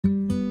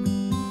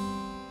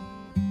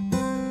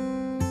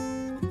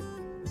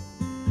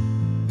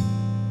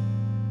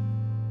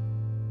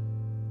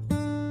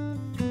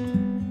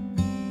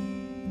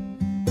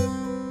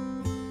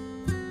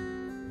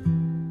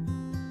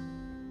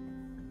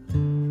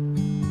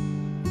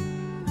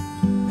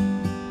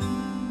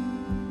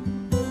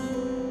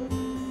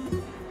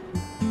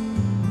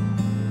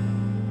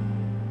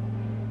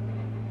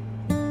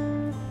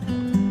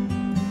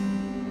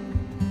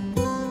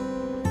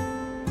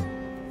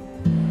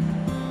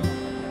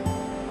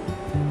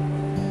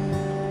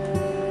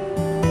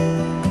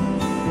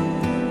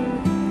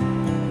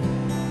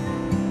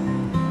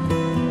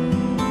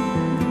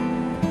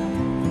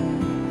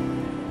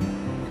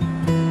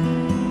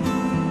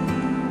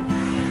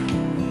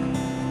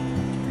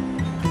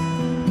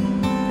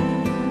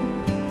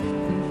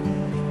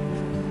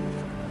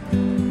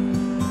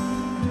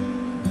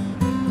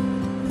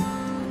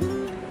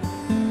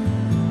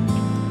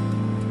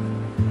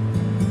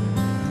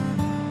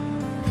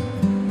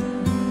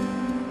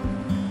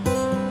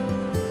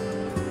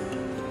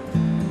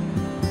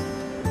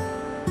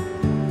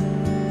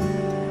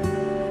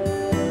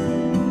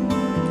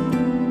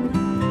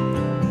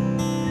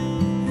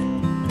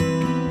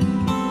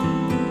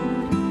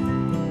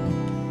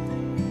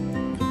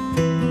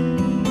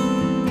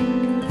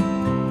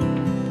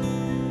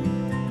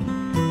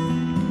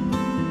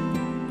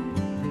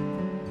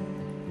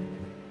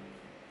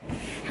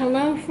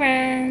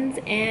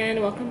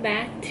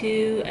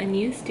to a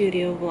new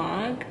studio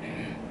vlog.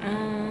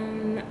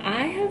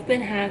 I have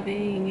been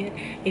having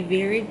a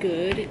very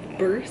good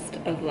burst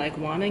of like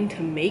wanting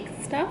to make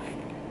stuff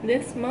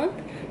this month,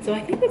 so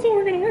I think that's what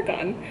we're gonna work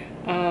on.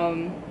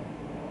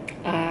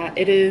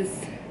 It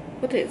is,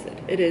 what day is it?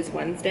 It is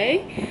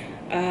Wednesday,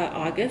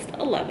 August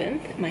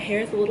 11th. My hair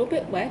is a little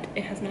bit wet.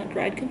 It has not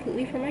dried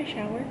completely from my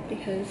shower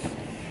because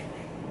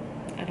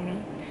I don't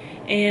know.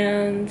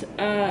 And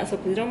so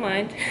please don't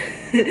mind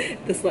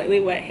the slightly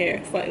wet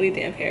hair, slightly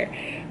damp hair.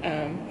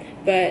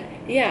 But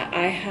yeah,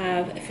 I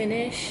have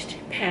finished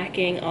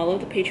packing all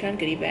of the Patreon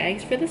goodie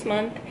bags for this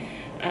month.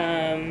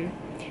 And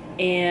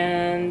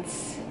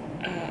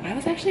I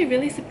was actually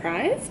really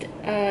surprised.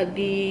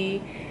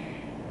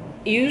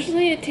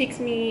 Usually it takes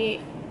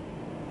me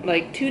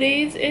like 2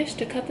 days-ish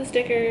to cut the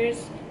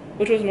stickers,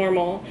 which was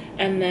normal,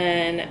 and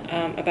then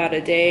about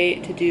a day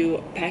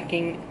to pack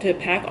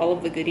all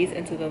of the goodies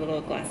into the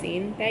little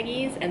glassine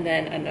baggies, and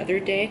then another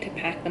day to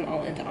pack them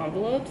all into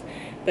envelopes.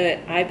 But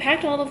I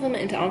packed all of them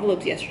into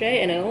envelopes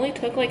yesterday, and it only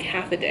took like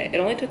half a day. It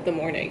only took the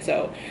morning,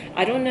 so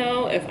I don't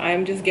know if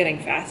I'm just getting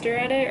faster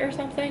at it or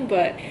something,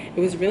 but it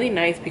was really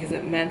nice because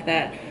it meant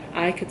that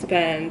I could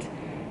spend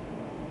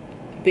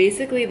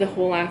basically the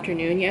whole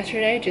afternoon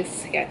yesterday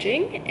just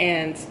sketching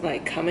and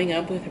like coming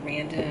up with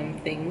random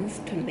things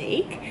to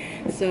make.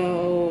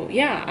 So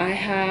yeah, I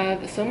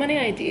have so many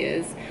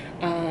ideas.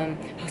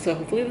 So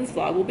hopefully this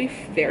vlog will be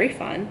very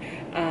fun.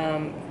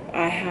 I'm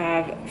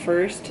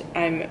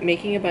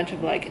making a bunch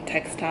of like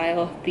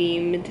textile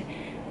themed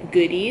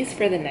goodies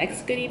for the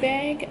next goodie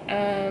bag,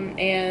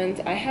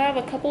 and I have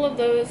a couple of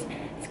those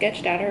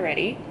sketched out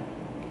already.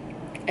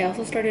 I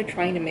also started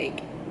trying to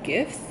make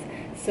gifts.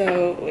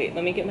 So wait,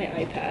 let me get my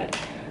iPad.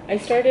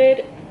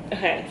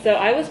 Okay, so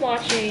I was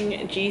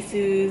watching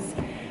Jisoo's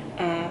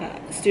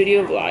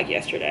studio vlog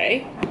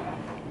yesterday,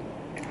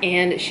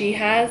 and she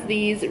has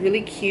these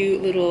really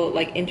cute little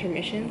like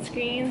intermission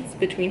screens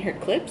between her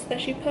clips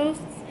that she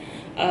posts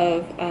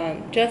of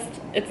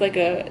it's like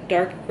a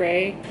dark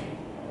gray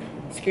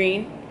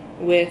screen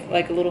with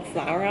like a little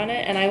flower on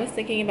it, and I was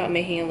thinking about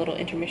making a little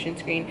intermission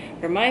screen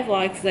for my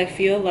vlogs because I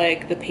feel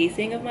like the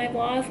pacing of my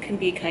vlogs can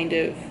be kind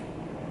of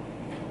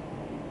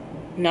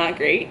not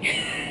great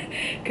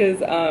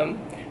because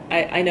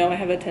I know I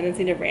have a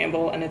tendency to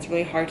ramble, and it's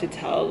really hard to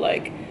tell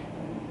like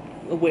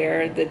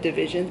where the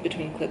divisions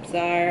between clips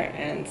are,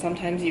 and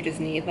sometimes you just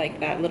need like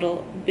that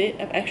little bit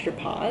of extra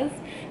pause.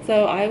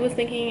 So I was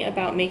thinking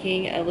about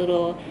making a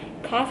little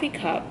coffee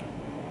cup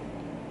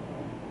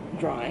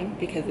drawing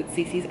because it's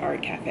Cece's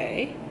Art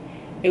Cafe.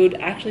 It would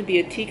actually be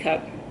a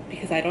teacup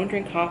because I don't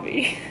drink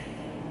coffee.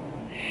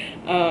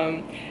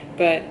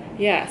 But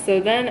yeah,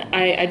 so then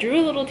I drew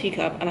a little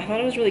teacup, and I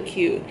thought it was really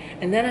cute.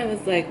 And then I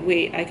was like,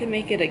 wait, I could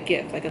make it a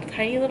gift, like a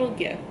tiny little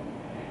gift.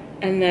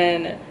 And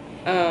then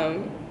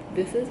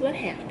this is what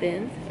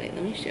happens. Wait,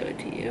 let me show it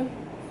to you.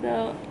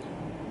 So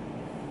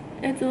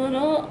it's a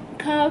little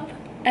cup,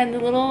 and the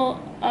little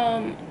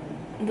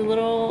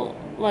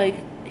like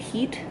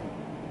heat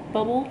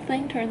bubble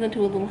thing turns into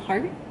a little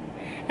heart.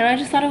 And I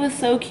just thought it was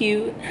so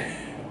cute.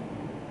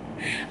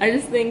 I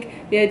just think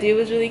the idea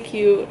was really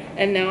cute,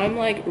 and now I'm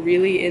like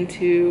really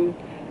into,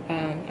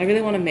 I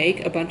really want to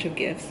make a bunch of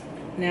gifts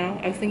now.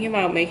 I was thinking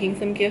about making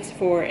some gifts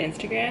for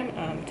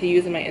Instagram to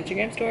use in my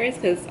Instagram stories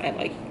because I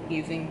like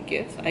using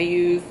gifts. I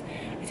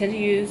tend to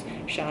use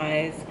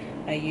Shy's,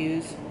 I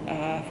use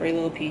Furry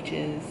Little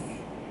Peaches,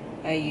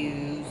 I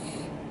use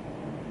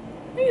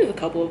a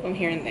couple of them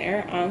here and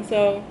there.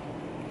 So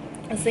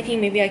I was thinking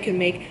maybe I could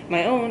make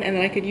my own, and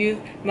then I could use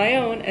my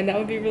own, and that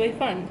would be really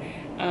fun.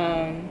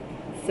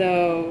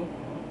 So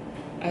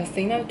I was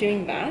thinking about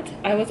doing that.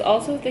 I was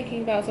also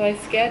thinking about, so I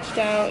sketched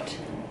out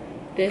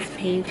this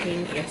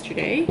painting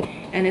yesterday,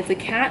 and it's a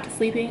cat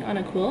sleeping on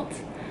a quilt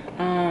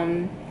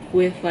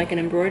with like an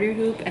embroidery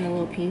hoop and a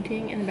little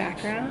painting in the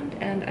background,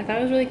 and I thought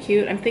it was really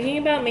cute. I'm thinking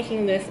about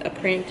making this a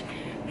print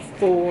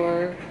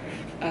for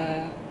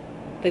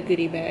the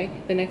goodie bag,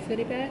 the next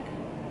goodie bag.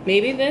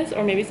 Maybe this,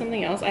 or maybe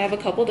something else. I have a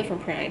couple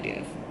different print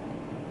ideas.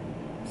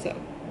 So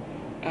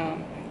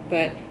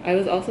but I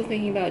was also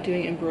thinking about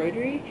doing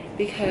embroidery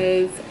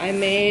because I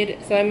made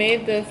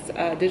this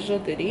digital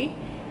goodie,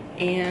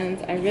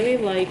 and I really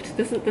liked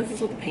this. This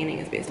is what the painting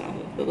is based off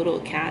of, the little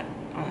cat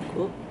on a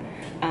quilt.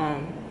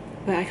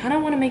 But I kind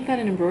of want to make that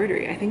an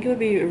embroidery. I think it would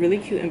be a really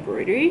cute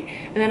embroidery.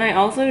 And then I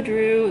also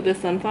drew the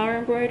sunflower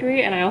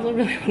embroidery, and I also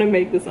really want to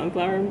make the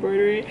sunflower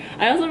embroidery.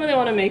 I also really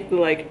want to make the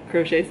like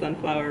crochet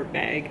sunflower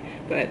bag.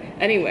 But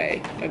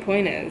anyway, my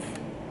point is,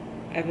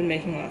 I've been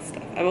making a lot of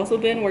stuff. I've also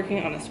been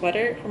working on a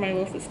sweater for my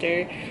little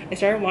sister. I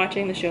started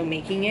watching the show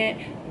Making It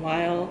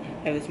while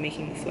I was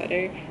making the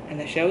sweater, and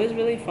the show is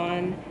really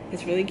fun.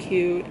 It's really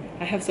cute.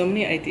 I have so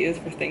many ideas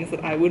for things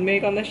that I would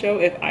make on the show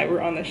if I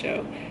were on the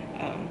show,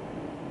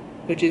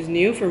 which is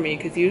new for me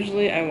because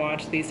usually I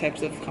watch these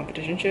types of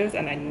competition shows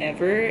and I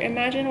never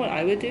imagine what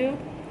I would do.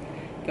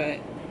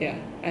 But yeah,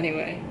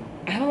 anyway,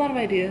 I have a lot of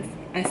ideas.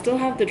 I still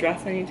have the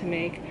dress I need to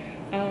make.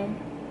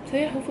 So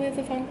yeah, hopefully it's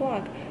a fun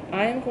vlog.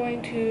 I am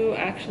going to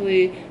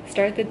actually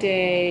start the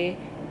day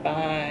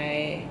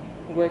by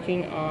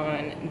working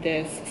on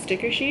this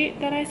sticker sheet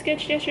that I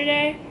sketched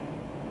yesterday.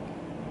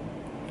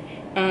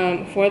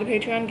 For the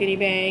Patreon goodie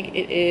bag,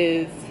 it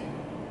is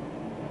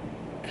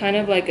kind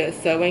of like a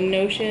sewing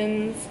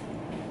notions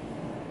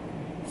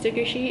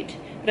sticker sheet.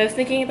 But I was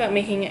thinking about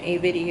making a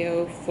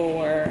video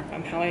for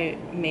how I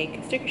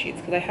make sticker sheets,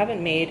 because I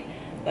haven't made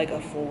like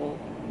a full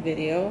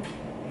video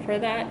for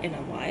that in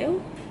a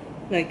while,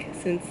 like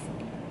since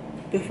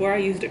before I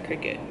used a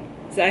Cricut.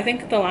 So I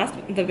think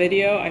the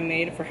video I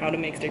made for how to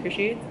make sticker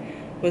sheets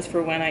was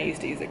for when I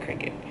used to use a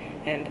Cricut,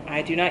 and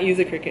I do not use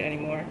a Cricut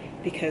anymore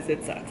because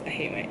it sucks. I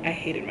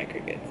hated my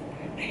Cricuts.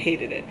 I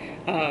hated it.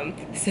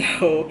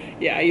 So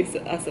yeah, I use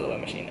a Silhouette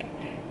machine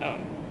now.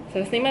 So I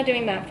was thinking about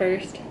doing that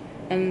first,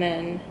 and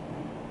then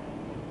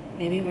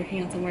maybe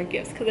working on some more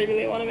gifts, because I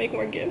really want to make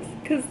more gifts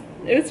because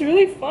it was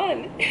really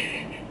fun.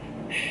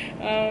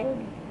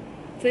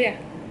 So yeah,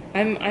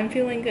 I'm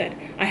feeling good.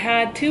 I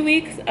had 2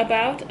 weeks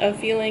of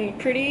feeling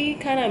pretty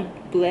kind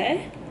of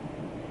bleh,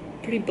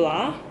 pretty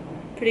blah,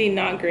 pretty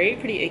not great,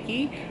 pretty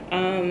icky.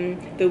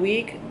 The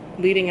week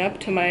leading up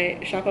to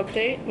my shop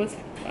update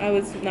I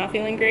was not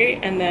feeling great,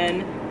 and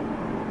then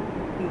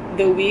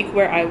the week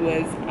where I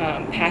was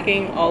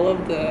packing all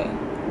of the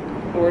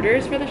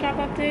orders for the shop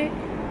update,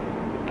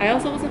 I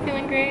also wasn't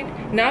feeling great.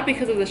 Not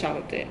because of the shop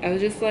update. I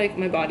was just like,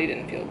 my body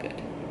didn't feel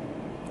good.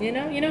 You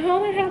know how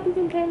that happens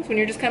sometimes when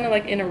you're just kind of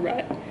like in a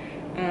rut.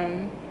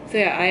 So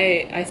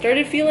yeah, I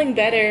started feeling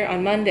better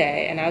on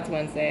Monday, and now it's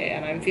Wednesday,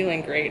 and I'm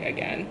feeling great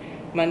again.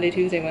 Monday,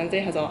 Tuesday, Wednesday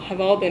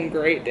have all been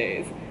great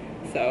days.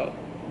 So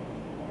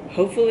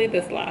hopefully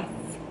this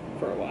lasts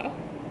for a while.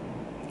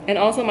 And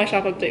also my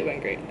shop update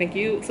went great. Thank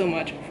you so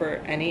much for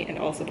any and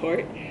all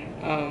support.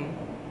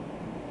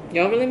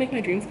 Y'all really make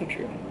my dreams come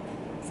true.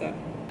 So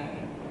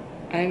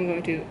I'm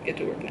going to get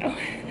to work now.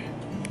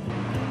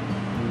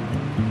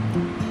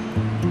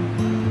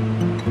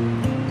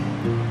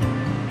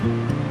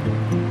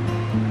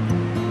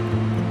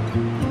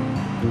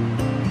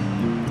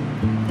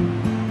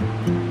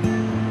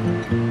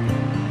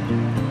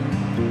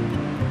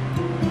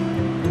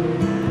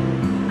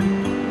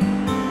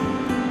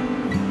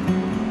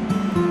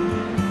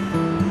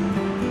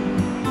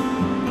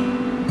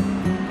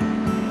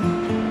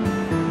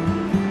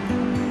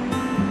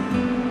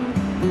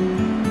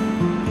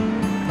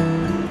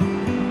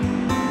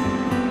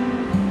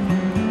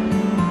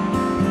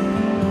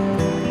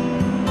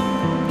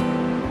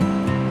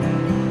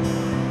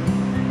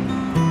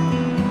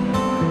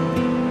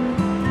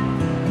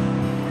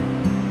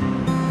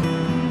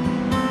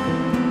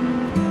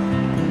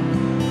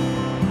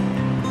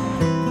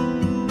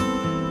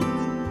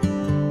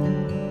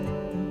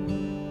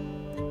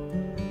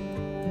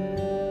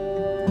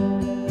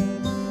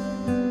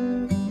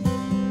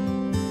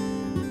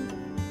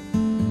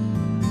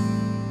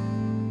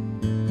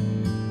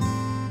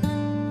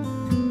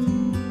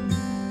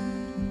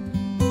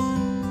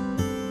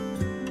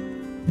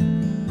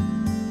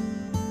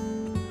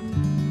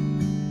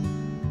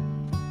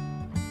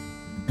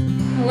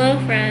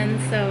 Hello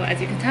friends, so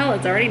as you can tell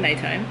it's already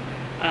nighttime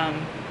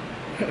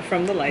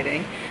from the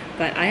lighting,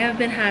 but I have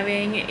been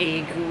having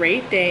a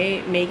great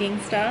day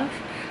making stuff.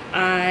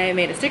 I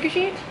made a sticker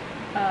sheet,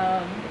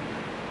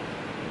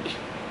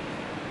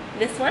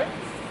 this one,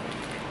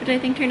 which I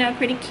think turned out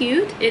pretty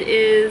cute. It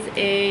is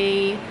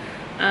a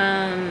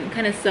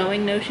kind of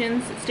sewing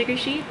notions sticker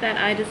sheet that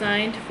I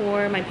designed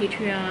for my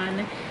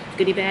Patreon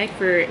goodie bag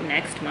for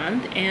next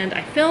month, and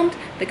I filmed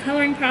the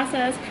coloring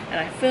process and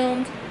I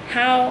filmed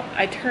how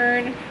I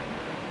turn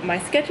my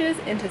sketches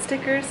into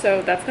stickers,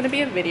 so that's going to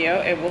be a video.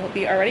 It will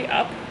be already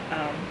up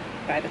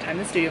by the time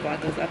the studio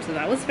vlog goes up, so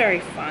that was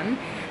very fun.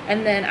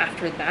 And then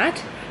after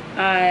that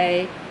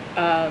I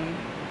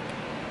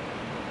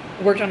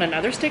worked on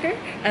another sticker,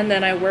 and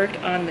then I worked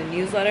on the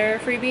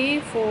newsletter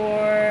freebie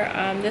for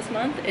this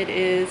month. It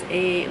is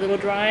a little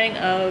drawing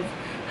of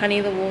Honey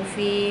the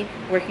Wolfie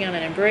working on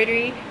an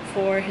embroidery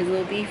for his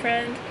little bee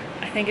friend.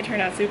 I think it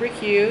turned out super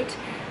cute.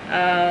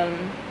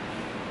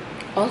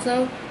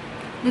 Also,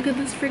 look at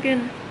this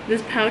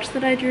pouch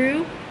that I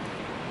drew.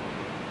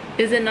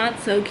 Is it not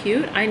so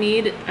cute? I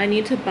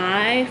need to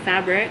buy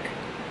fabric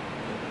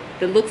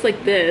that looks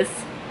like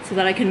this so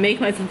that I can make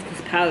myself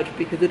this pouch,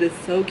 because it is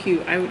so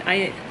cute.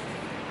 I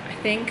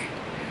think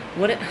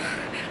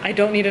I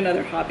don't need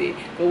another hobby,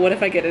 but what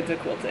if I get into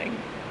quilting?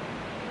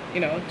 You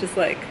know, just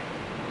like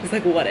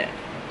what if?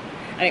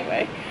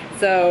 Anyway,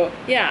 so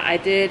yeah, I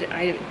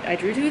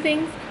drew 2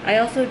 things. I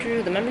also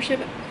drew the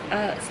membership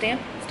stamp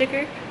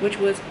sticker, which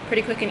was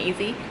pretty quick and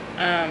easy.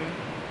 And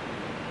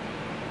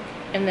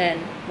then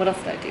what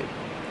else did I do?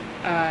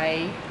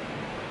 I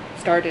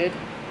started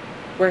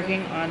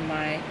working on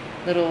my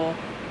little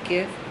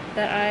gift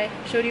that I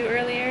showed you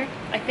earlier.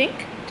 I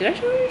think, did I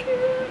show it to you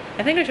earlier?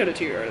 I think I showed it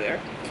to you earlier.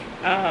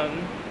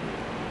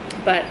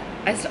 But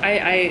I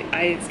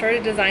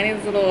started designing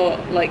this little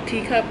like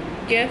teacup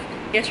gift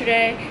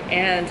yesterday,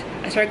 and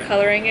I started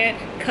coloring it.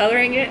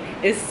 Coloring it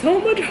is so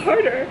much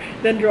harder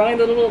than drawing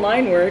the little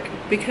line work,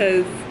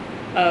 because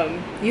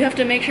You have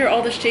to make sure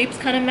all the shapes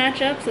kind of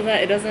match up so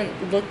that it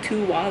doesn't look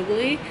too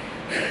wobbly.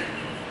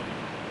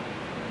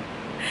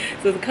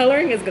 So the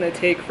coloring is gonna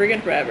take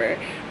friggin' forever,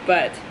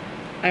 but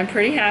I'm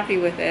pretty happy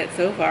with it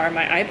so far.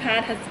 My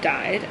iPad has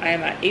died. I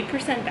am at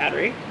 8%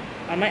 battery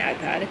on my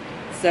iPad,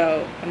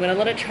 so I'm gonna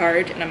let it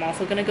charge, and I'm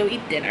also gonna go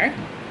eat dinner.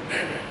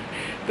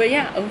 But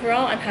yeah,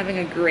 overall I'm having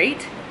a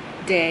great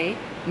day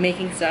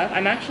making stuff.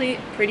 I'm actually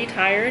pretty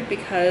tired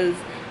because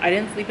I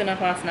didn't sleep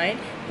enough last night,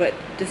 but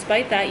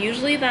despite that,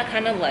 usually that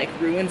kind of like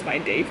ruins my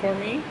day for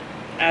me,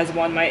 as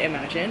one might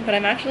imagine, but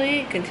I'm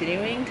actually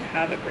continuing to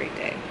have a great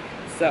day.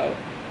 So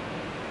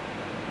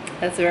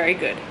that's very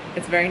good.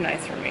 It's very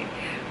nice for me.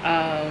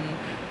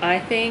 I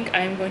think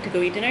I'm going to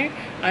go eat dinner.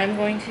 I'm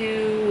going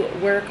to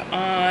work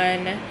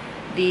on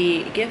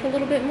the GIF a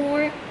little bit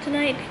more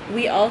tonight.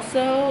 We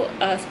also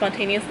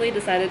spontaneously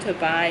decided to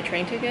buy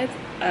train tickets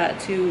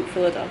to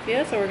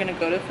Philadelphia, so we're gonna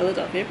go to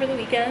Philadelphia for the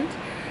weekend.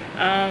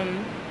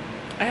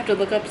 I have to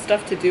look up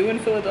stuff to do in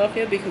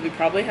Philadelphia because we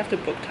probably have to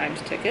book timed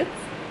tickets.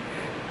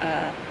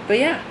 But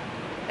yeah,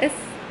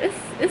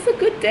 it's a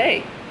good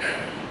day.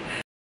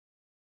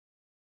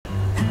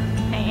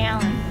 Hey,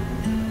 Alan.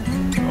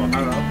 Oh,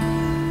 hello.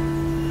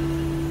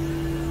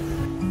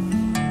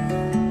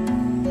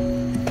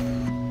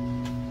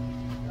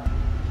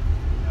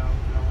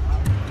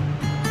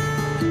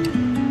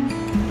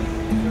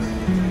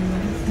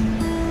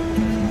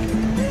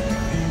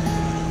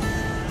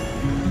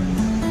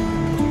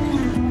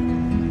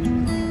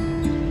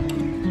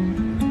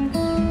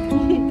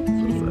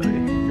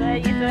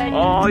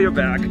 Oh, you're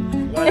back.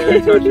 Why did I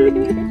touch it?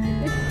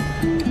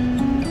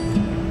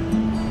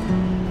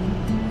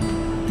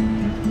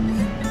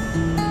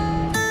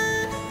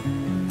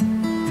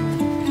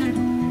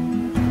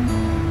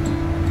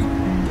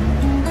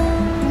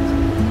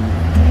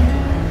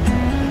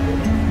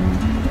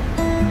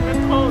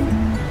 It's cold.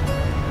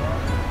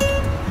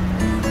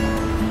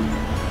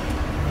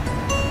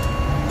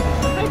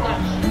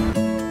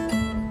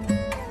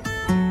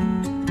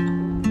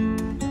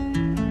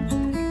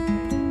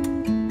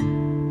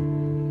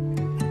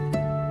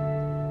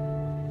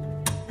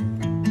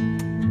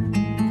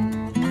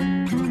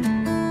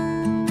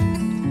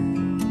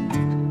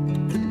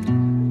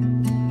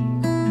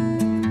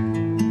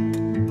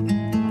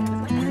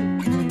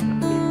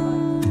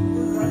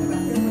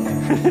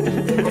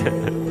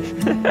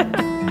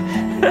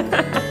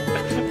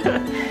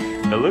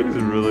 It looks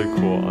really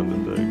cool on the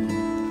thing.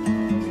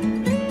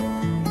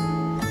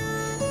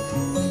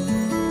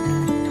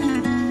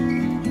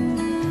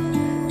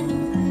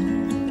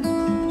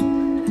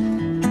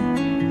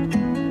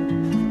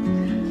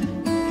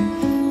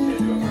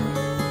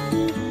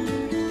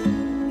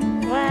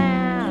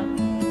 Wow,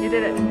 you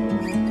did it.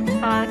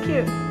 Aw,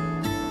 cute.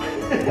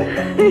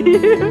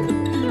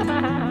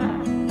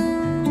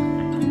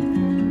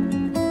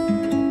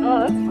 Oh,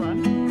 that's fun.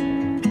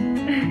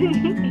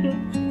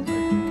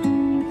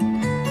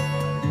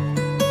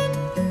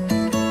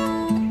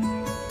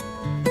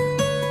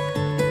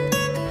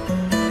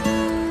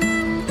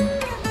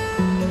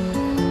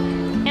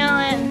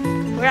 Alan,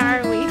 where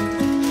are we?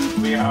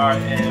 We are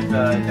in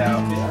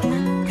Philadelphia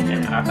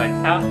in our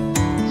hotel.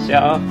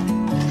 So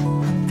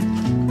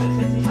this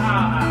is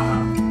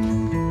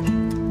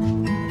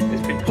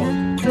it's pretty cool.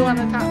 Who on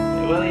the top?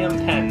 William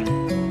Penn.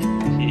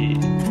 He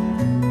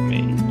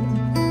made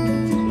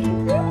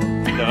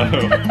no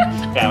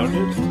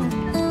founded.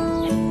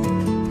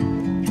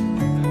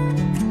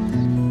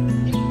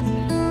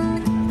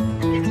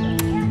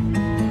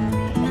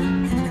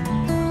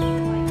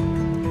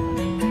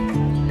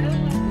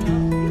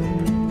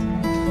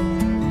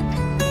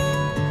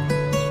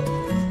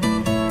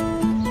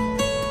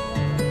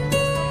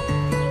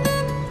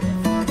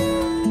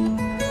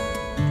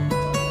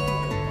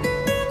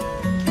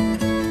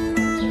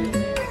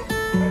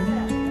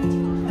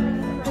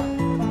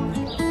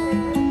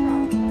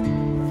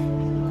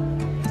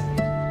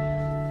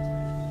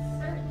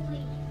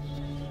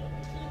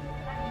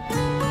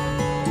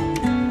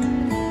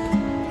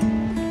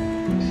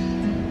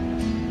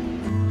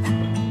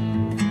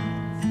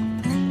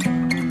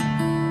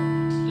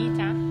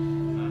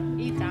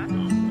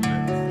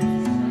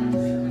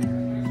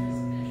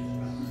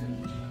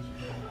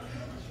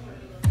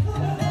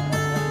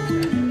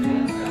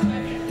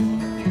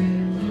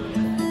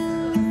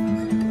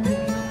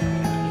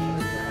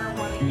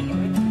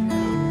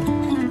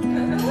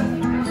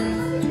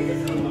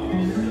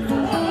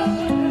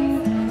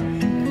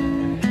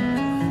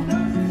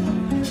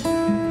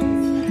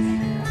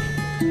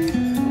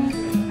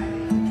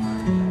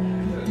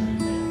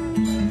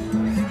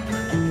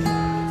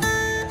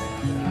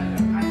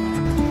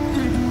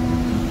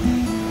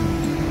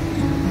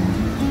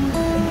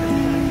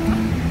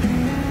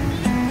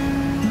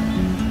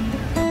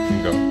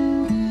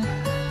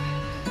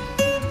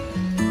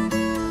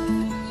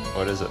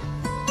 What is it?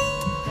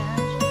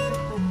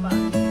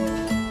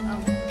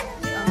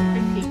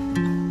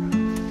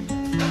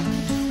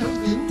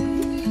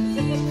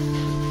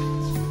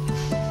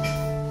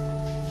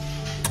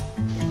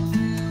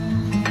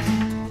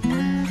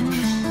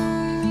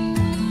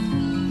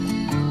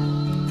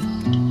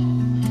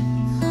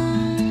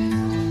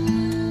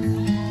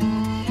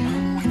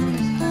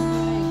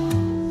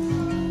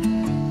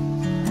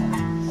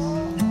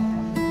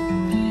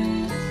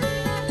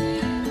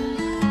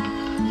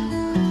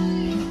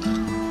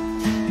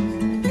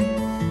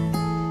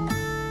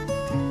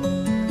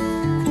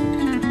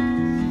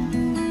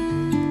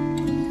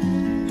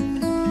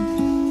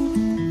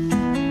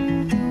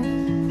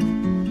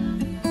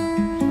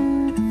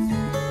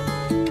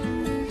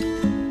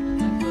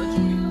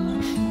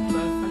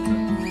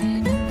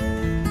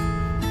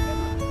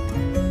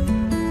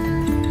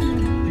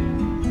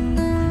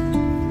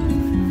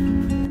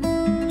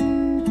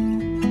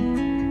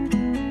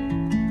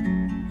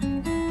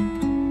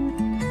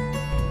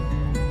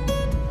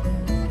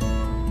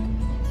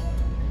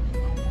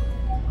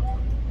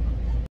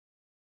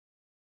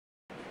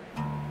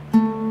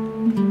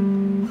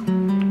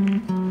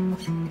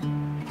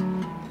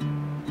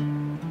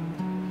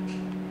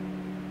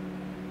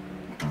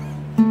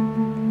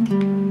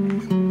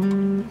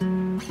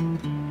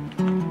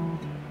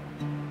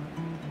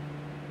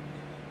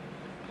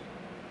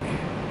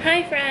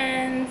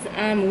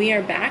 We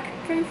are back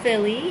from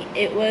Philly.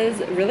 It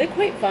was really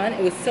quite fun.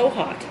 It was so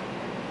hot.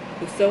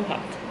 It was so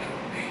hot.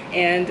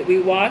 And we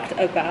walked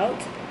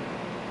about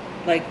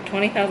like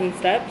 20,000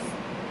 steps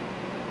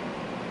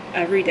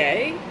every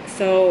day.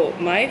 So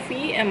my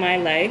feet and my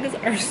legs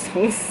are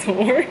so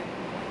sore.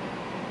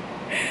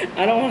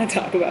 I don't want to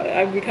talk about it.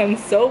 I've become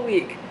so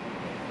weak.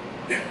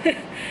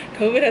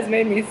 COVID has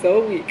made me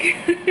so weak.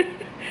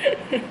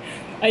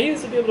 I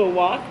used to be able to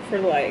walk for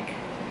like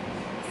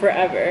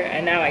forever,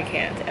 and now I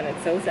can't, and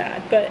it's so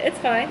sad, but it's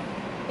fine.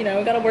 You know,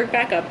 we gotta work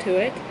back up to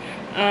it.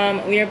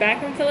 We are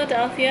back from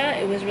Philadelphia.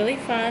 It was really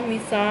fun. We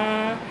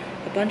saw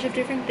a bunch of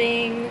different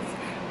things.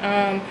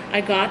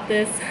 I got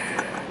the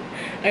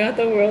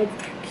world's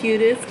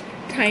cutest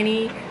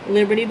tiny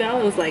Liberty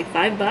Bell. It was like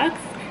 $5,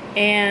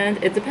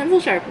 and it's a pencil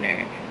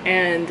sharpener,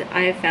 and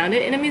I found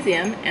it in a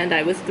museum, and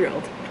I was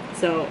thrilled.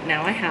 So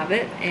now I have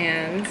it,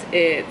 and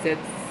it's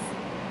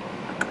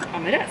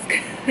on my desk.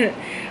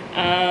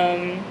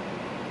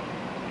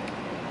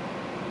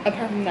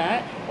 Apart from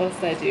that, what else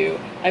did I do?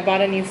 I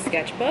bought a new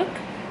sketchbook.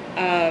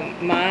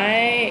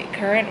 My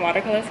current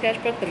watercolor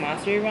sketchbook, the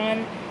Mastery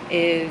Run,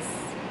 is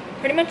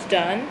pretty much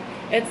done.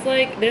 It's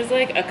like, there's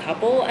like a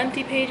couple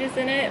empty pages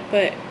in it,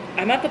 but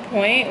I'm at the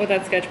point with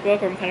that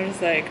sketchbook where I'm kind of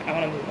just like, I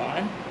want to move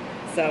on.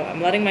 So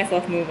I'm letting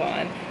myself move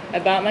on. I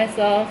bought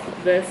myself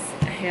this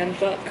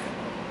handbook,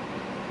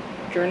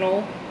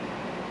 journal,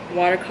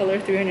 watercolor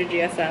 300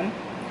 GSM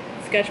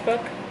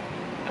sketchbook.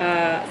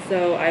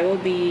 So I will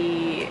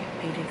be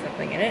painting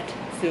something in it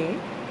soon,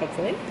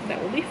 hopefully.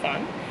 That will be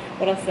fun.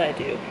 What else did I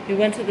do? We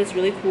went to this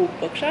really cool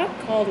bookshop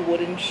called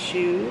Wooden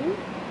Shoe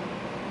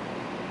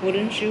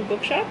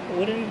Bookshop?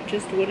 Wooden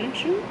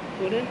Shoe?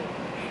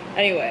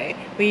 Anyway,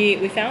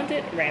 we found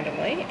it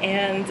randomly,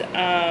 and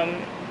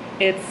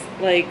it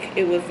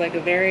was like a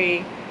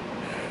very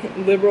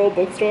liberal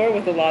bookstore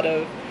with a lot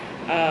of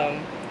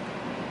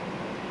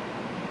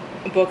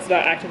books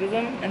about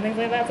activism and things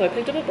like that. So I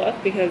picked up a book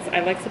because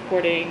I like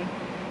supporting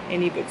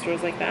indie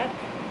bookstores like that.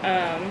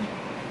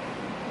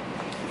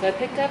 So I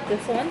picked up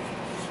this one.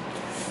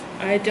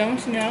 I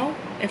don't know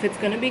if it's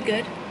gonna be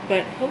good,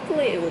 but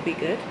hopefully it will be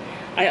good.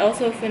 I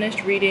also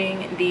finished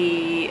reading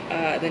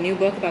the new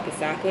book about the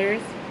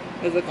Sacklers.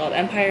 What was it called?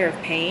 Empire of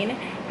Pain.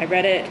 I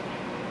read it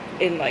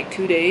in like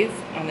 2 days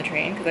on the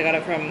train because I got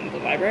it from the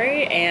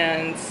library,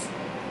 and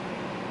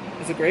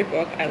it's a great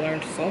book. I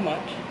learned so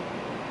much.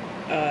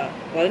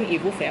 What an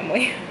evil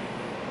family.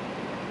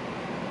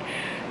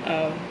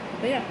 But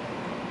yeah,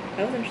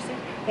 that was interesting.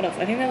 What else?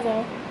 I think that was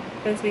all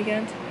for this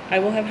weekend.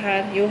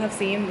 You'll have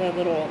seen the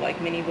little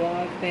like mini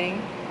vlog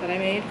thing that I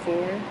made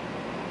for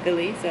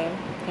Philly, so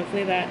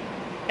hopefully that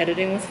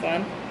editing was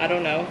fun. I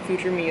don't know,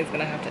 future me is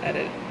gonna have to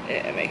edit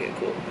it and make it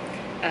cool.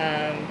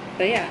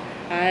 But yeah,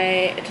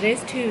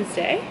 today's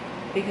Tuesday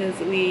because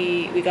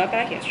we got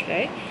back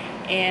yesterday,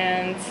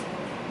 and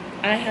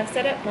I have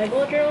set up my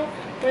bullet journal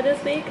for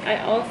this week. I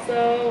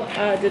also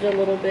did a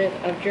little bit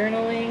of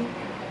journaling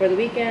for the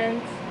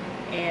weekend,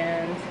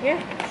 and yeah.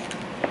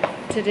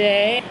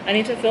 Today, I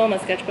need to film a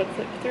sketchbook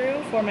flip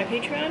through for my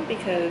Patreon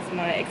because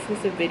my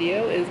exclusive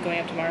video is going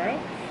up tomorrow,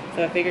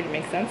 so I figured it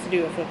makes sense to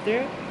do a flip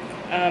through.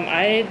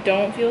 I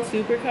don't feel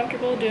super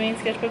comfortable doing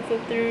sketchbook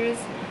flip throughs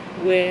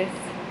with,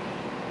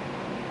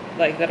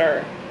 like, that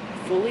are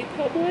fully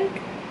public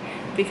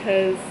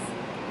because,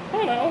 I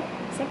don't know,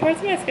 some parts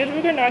of my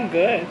sketchbook are not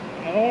good.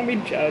 I don't want to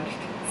be judged.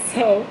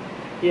 So,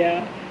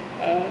 yeah.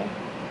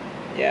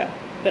 Yeah.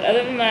 But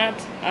other than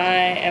that, I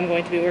am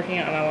going to be working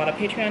on a lot of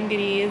Patreon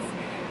goodies.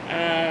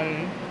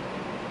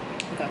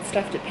 I've got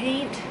stuff to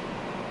paint,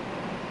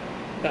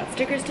 I've got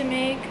stickers to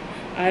make.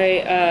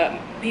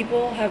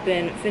 People have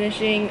been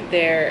finishing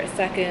their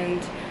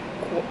second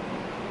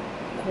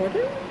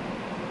quarter?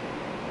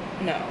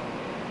 No.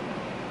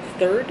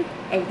 Third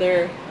of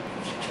their...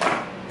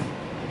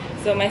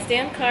 So my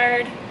stamp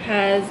card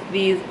has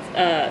these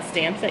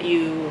stamps that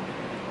you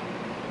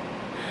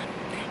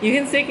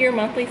can stick your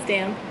monthly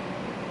stamp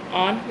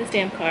on the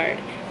stamp card,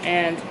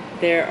 and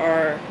there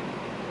are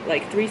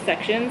like 3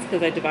 sections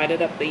because I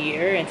divided up the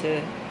year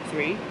into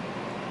 3,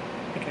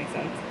 which makes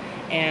sense.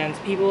 And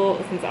people,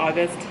 since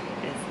August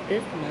is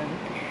this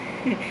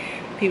month,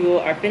 people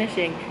are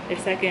finishing their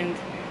second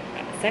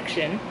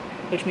section,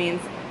 which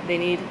means they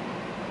need,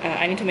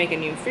 I need to make a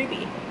new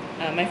freebie.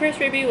 My first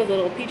freebie was a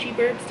little peachy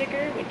bird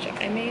sticker, which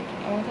I made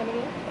a long time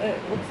ago.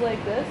 It looks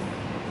like this.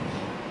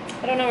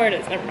 I don't know where it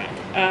is, never mind.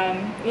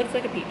 It looks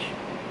like a peach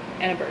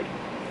and a bird.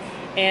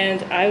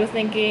 And I was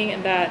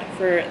thinking that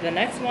for the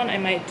next one, I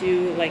might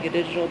do like a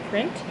digital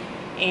print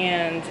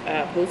and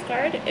a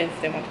postcard, if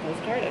they want the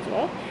postcard as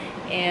well.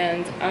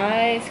 And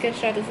I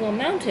sketched out this little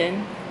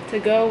mountain to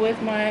go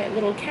with my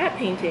little cat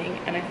painting,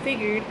 and I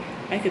figured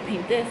I could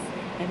paint this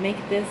and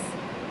make this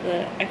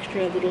the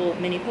extra little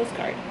mini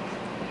postcard.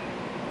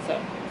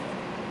 So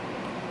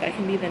that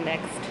can be the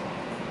next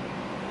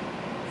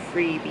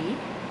freebie.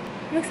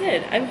 I'm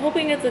excited. I'm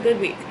hoping it's a good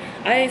week.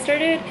 I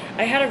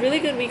had a really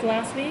good week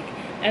last week,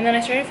 and then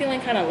I started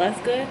feeling kind of less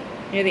good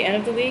near the end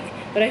of the week,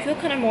 but I feel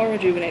kind of more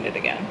rejuvenated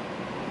again.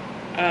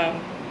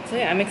 So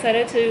yeah, I'm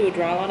excited to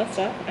draw a lot of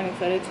stuff. I'm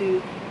excited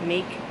to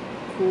make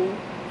cool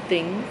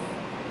things.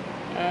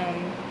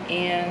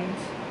 And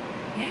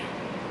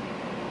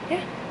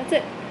yeah, that's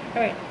it.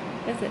 All right,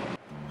 that's it.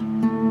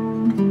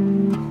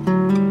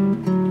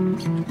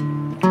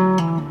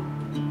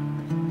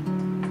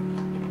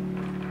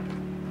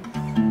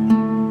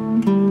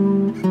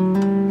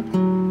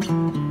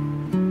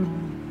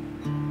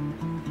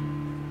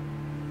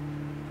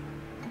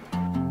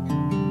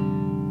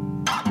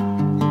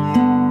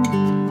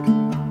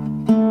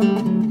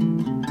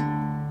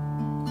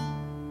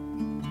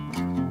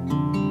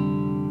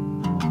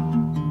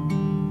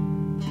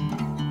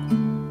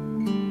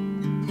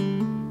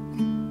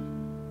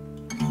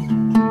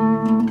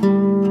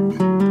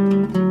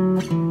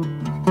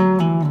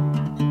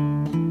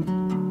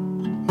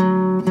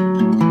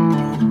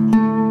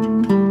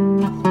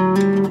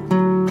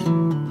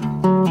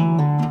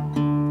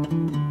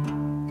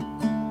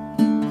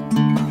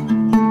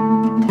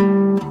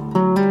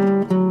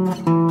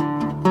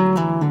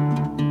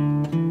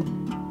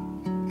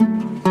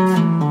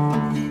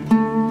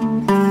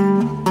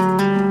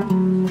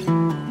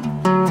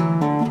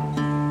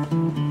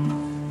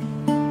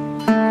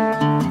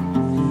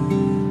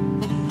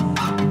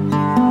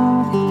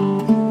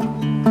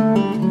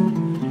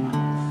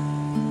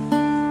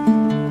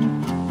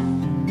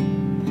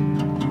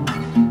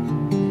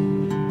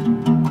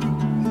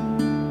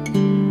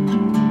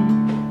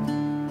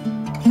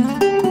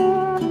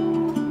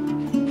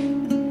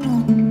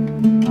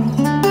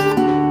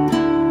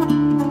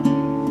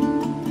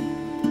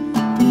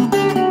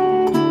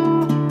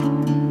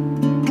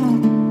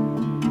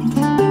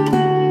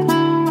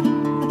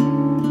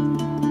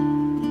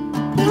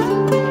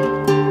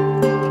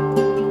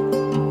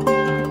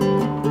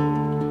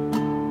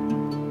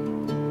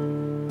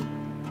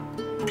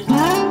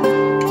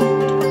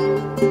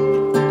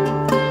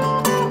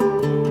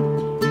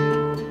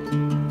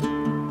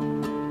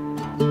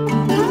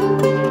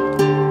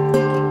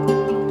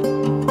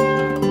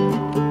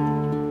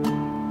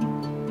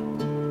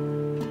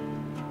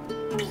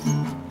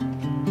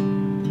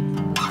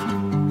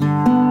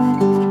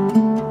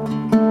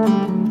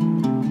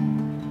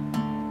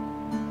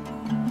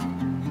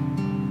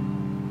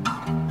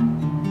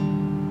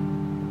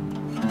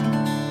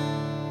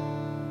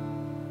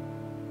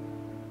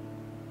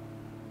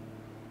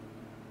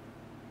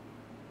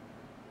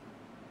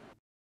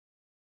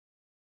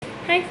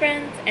 Hi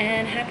friends,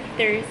 and happy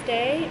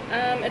Thursday.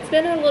 It's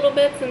been a little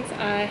bit since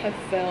I have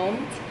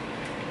filmed.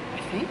 I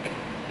think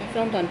I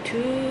filmed on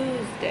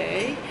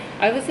Tuesday.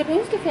 I was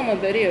supposed to film a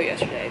video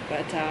yesterday,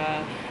 but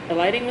the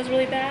lighting was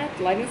really bad.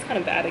 The lighting's kind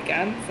of bad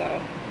again,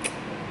 so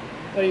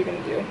what are you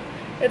gonna do?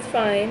 It's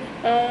fine.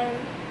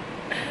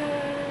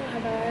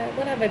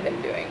 What have I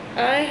been doing?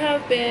 I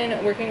have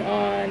been working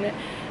on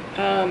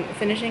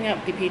finishing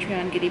up the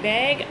Patreon goodie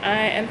bag.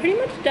 I am pretty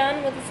much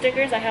done with the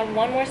stickers. I have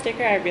one more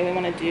sticker I really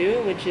want to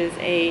do, which is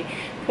a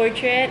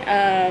portrait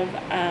of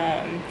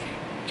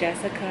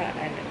Jessica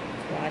and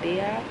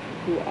Claudia,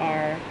 who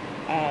are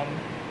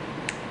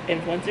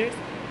influencers.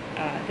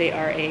 They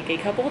are a gay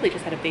couple. They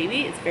just had a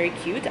baby. It's very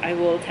cute. I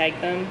will tag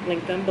them,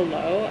 link them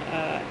below.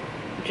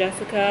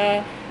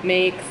 Jessica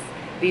makes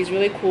these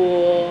really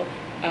cool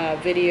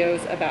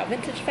videos about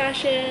vintage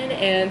fashion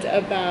and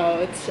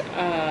about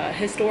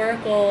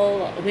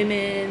historical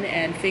women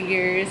and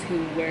figures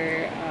who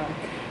were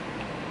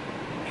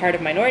part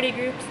of minority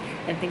groups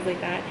and things like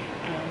that.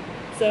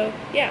 So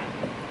yeah,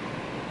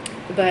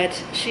 but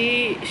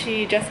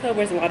Jessica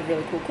wears a lot of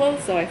really cool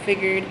clothes, so I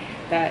figured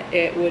that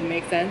it would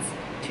make sense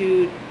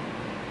to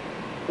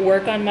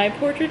work on my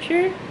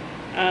portraiture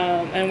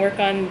and work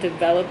on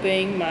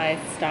developing my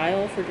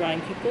style for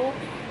drawing people.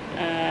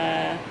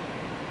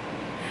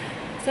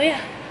 So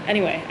yeah,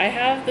 anyway, I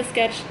have the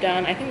sketch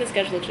done. I think the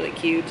sketch looks really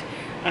cute.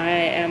 I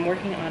am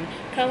working on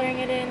coloring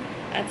it in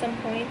at some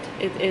point.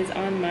 It is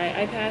on my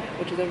iPad,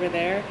 which is over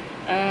there.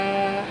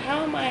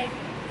 How am I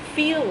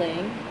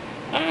feeling?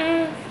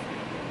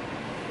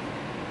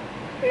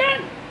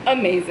 Not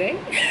amazing.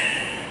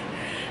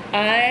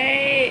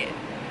 I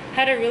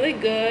had a really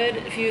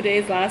good few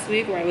days last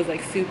week where I was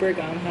like super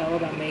gung-ho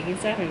about making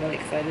stuff and really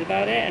excited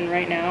about it, and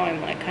right now I'm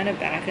like kind of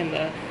back in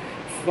the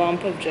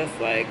slump of just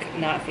like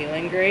not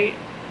feeling great.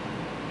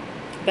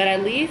 But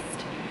at least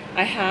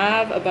I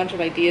have a bunch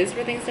of ideas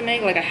for things to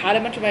make. Like I had a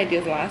bunch of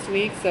ideas last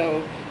week,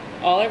 so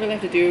all I really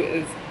have to do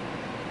is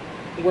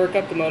work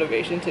up the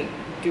motivation to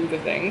do the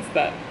things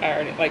that I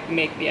already like,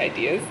 make the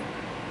ideas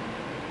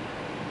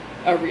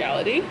a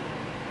reality,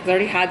 because I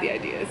already had the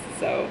ideas.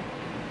 So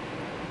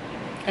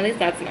at least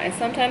that's nice.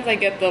 Sometimes I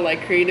get the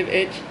like creative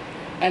itch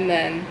and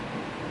then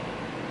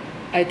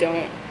I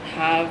don't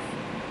have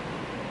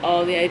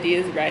all the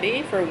ideas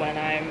ready for when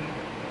I'm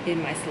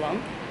in my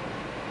slump.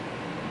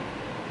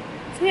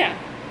 So yeah.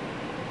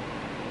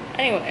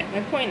 Anyway,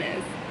 my point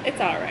is, it's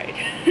alright.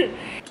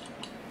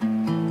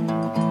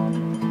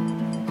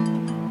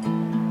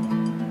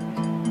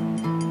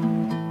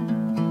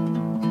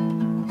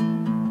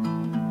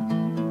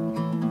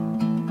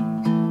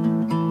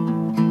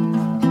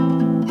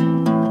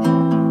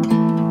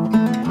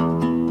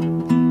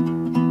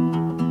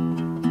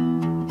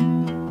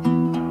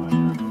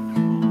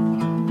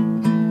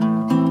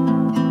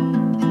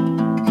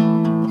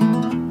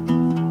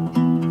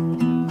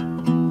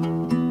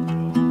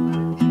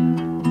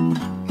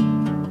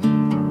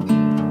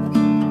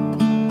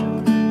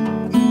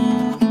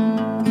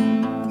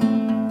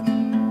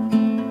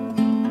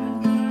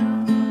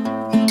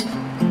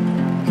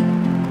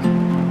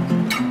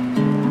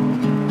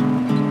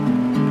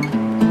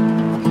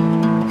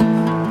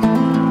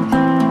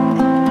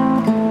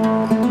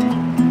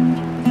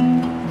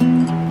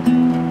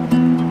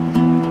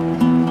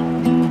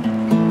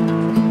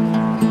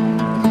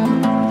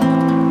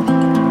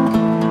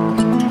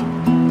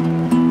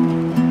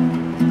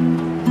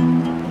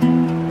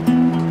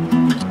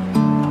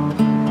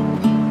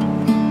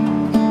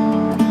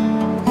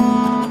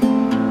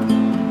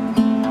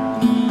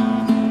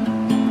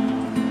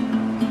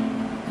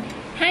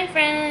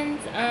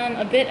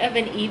 bit of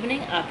an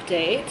evening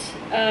update.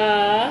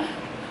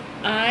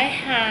 I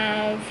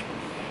have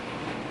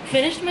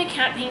finished my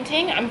cat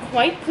painting. I'm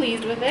quite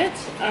pleased with it.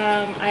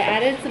 I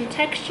added some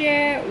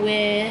texture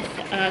with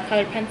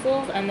colored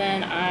pencils, and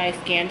then I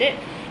scanned it,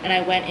 and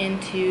I went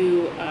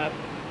into,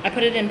 I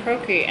put it in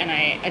Procreate, and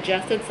I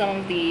adjusted some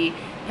of the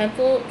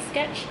pencil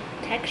sketch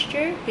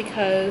texture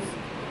because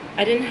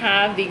I didn't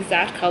have the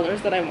exact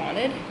colors that I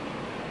wanted,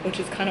 which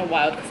is kind of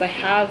wild because I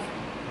have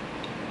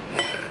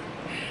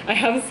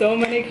so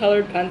many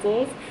colored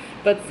pencils,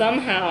 but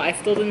somehow I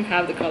still didn't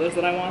have the colors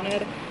that I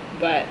wanted.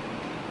 But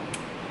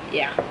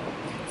yeah,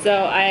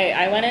 so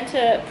I went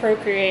into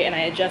Procreate and I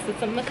adjusted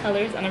some of the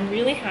colors, and I'm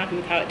really happy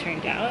with how it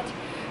turned out.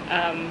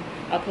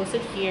 I'll post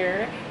it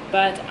here,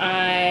 but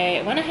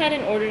I went ahead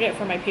and ordered it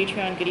for my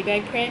Patreon goodie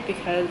bag print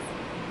because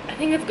I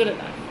think it's good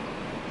enough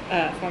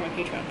for my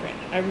Patreon print.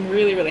 I'm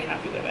really, really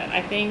happy with it.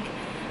 I think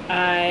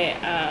I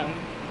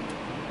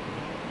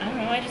don't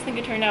know, I just think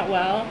it turned out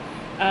well.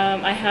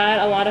 I had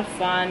a lot of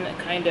fun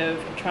kind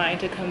of trying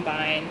to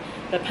combine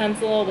the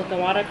pencil with the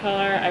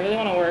watercolor. I really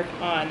want to work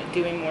on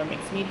doing more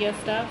mixed media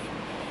stuff.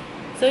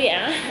 So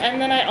yeah, and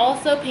then I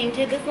also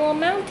painted this little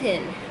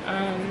mountain.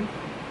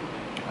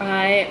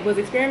 I was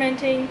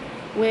experimenting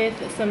with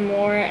some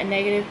more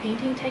negative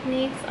painting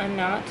techniques. I'm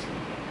not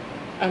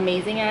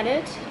amazing at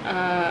it.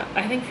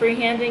 I think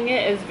freehanding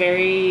it is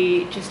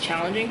very just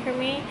challenging for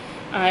me.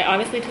 I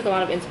obviously took a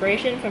lot of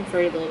inspiration from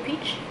Furry Little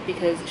Peach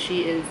because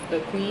she is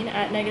the queen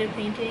at negative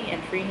painting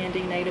and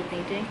freehanding negative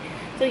painting.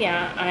 So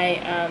yeah, I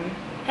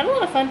had a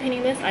lot of fun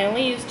painting this. I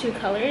only used 2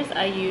 colors.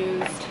 I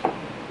used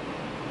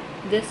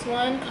this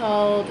one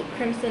called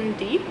Crimson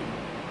Deep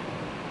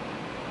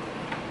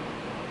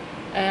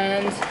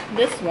and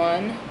this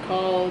one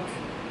called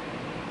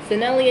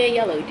Cenelia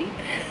Yellow Deep.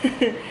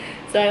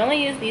 So I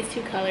only used these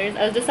 2 colors.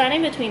 I was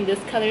deciding between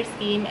this color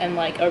scheme and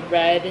like a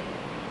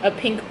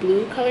pink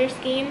blue color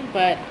scheme,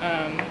 but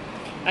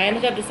I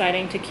ended up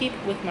deciding to keep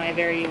with my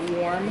very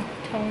warm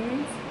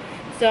tones.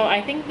 So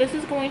I think this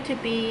is going to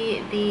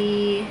be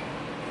the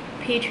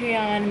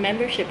Patreon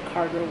membership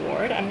card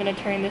reward. I'm going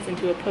to turn this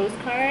into a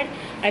postcard.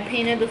 I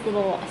painted this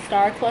little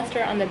star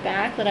cluster on the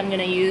back that I'm going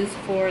to use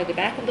for the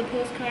back of the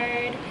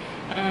postcard.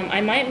 I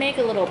might make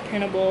a little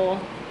printable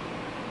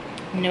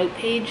note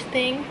page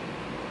thing,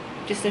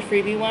 just a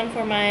freebie one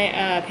for my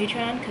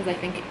Patreon because I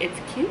think it's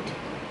cute.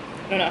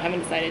 I don't know, I haven't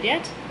decided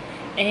yet.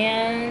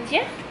 And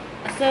yeah,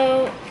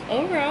 so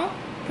overall,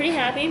 pretty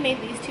happy.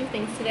 Made these 2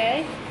 things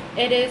today.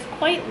 It is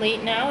quite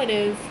late now. It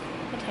is,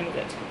 what time is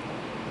it?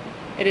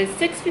 It is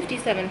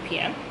 6:57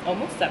 p.m.,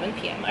 almost 7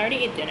 p.m. I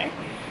already ate dinner.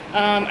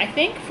 I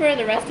think for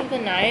the rest of the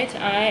night,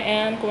 I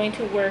am going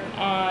to work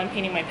on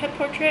painting my pet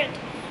portrait,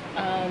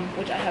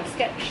 which I have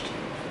sketched.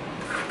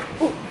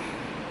 Ooh.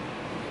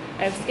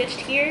 I have sketched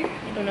here.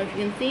 I don't know if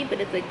you can see, but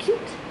it's a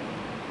cute,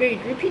 very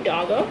droopy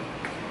doggo.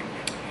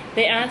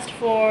 They asked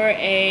for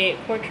a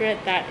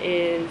portrait that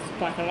is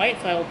black and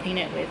white, so I will paint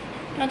it with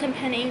fountain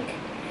pen ink.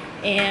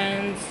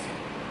 And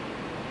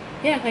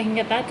yeah, if I can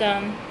get that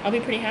done, I'll be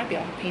pretty happy.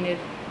 I'll have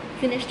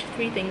finished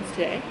 3 things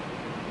today,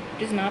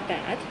 which is not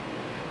bad.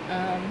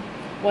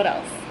 What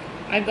else?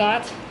 I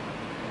got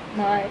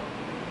my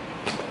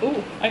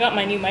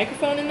new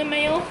microphone in the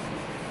mail.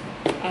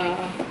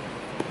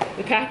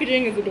 The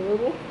packaging is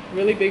adorable.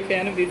 Really big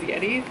fan of these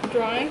Yeti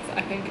drawings.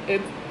 I think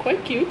it's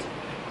quite cute.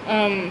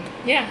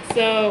 Yeah,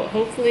 so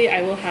hopefully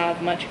I will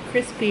have much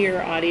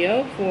crispier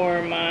audio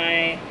for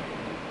my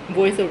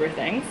voiceover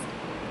things.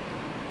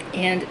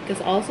 And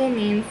this also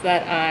means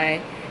that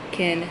I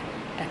can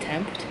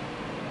attempt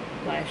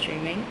live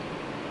streaming.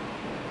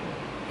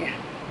 Yeah.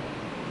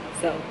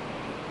 So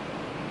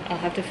I'll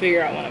have to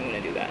figure out when I'm going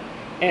to do that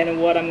and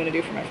what I'm going to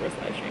do for my first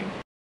live stream.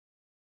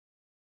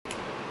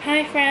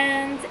 Hi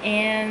friends,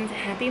 and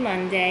happy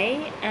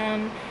Monday.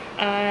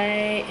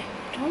 I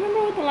don't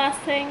remember what the last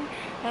thing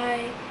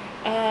I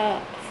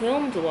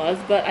filmed was,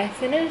 but I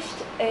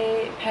finished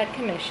a pet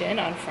commission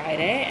on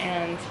Friday,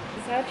 and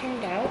this is how it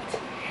turned out.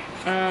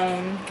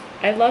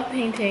 I love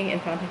painting in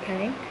fountain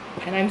pen ink,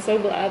 and I'm so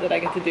glad that I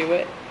get to do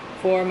it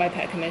for my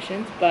pet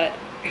commissions, but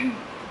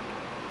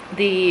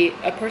a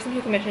person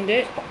who commissioned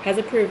it has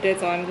approved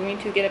it, so I'm going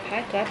to get it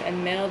packed up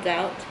and mailed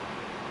out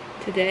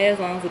today, as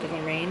long as it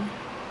doesn't rain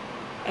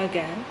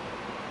again.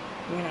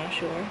 We're not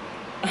sure.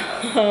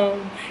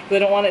 Because I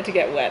don't want it to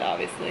get wet,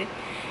 obviously.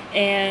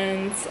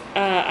 And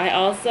I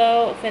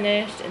also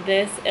finished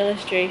this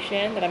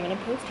illustration that I'm going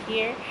to post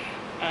here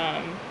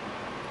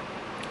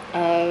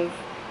of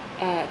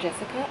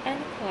Jessica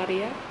and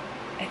Claudia.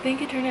 I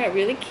think it turned out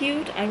really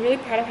cute. I'm really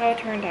proud of how it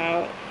turned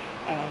out.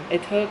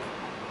 It took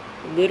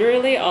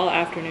literally all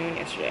afternoon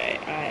yesterday.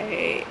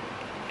 I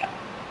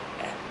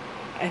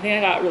think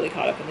I got really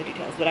caught up in the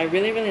details, but I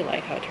really, really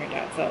like how it turned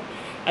out. So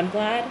I'm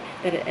glad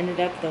that it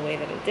ended up the way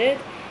that it did.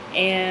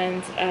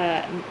 And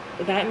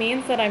that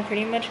means that I'm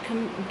pretty much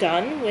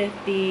done with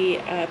the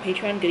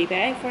Patreon goodie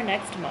bag for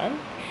next month.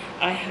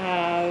 I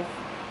have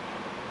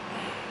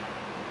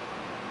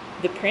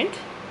the print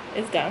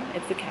is done.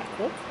 It's the cat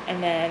quilt,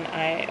 and then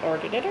I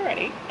ordered it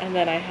already. And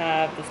then I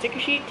have the sticker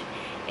sheet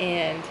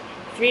and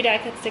 3 die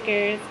cut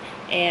stickers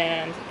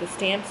and the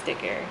stamp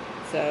sticker.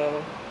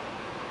 So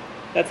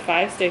that's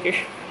 5 stickers.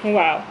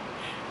 Wow.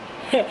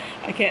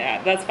 I can't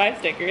add. That's 5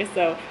 stickers,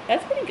 so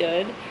that's pretty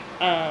good.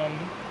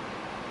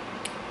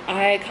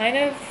 I kind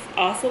of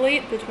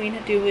oscillate between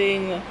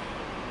doing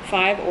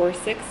 5 or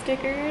 6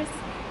 stickers,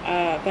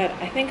 but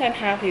I think I'm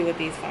happy with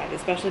these 5,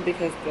 especially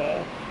because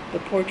the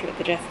portrait,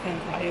 the Jessica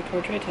and Claudia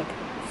portrait, took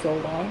so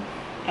long.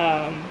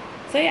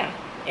 So yeah,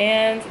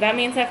 and that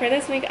means that for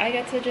this week I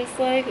get to just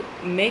like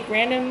make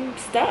random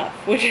stuff,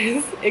 which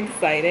is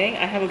exciting.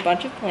 I have a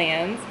bunch of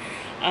plans.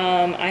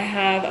 I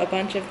have a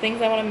bunch of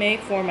things I want to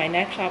make for my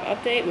next shop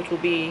update, which will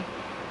be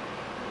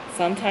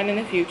sometime in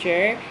the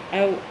future.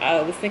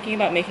 I was thinking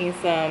about making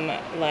some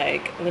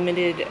like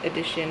limited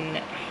edition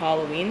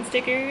Halloween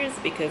stickers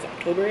because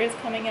October is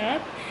coming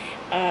up.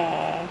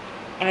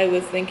 I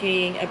was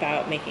thinking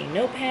about making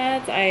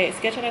notepads. I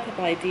sketched out a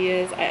couple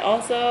ideas. I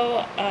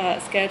also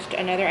sketched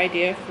another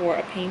idea for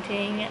a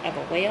painting of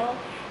a whale,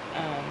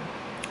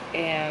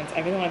 and I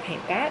really want to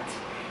paint that.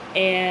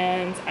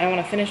 And I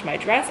want to finish my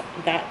dress.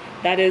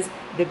 That is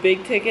the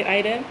big ticket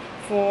item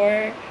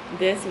for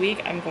this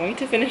week. I'm going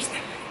to finish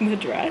the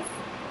dress.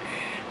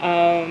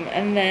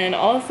 And then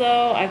also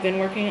I've been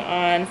working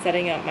on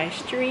setting up my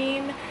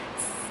stream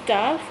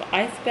stuff.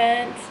 I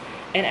spent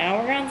an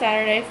hour on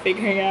Saturday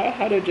figuring out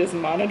how to just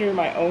monitor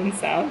my own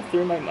sounds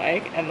through my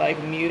mic and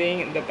like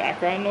muting the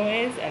background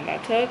noise, and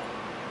that took,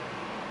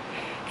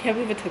 can't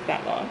believe it took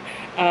that long.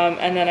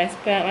 And then I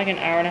spent like an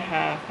hour and a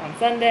half on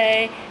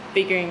Sunday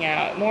figuring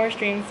out more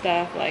stream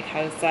stuff, like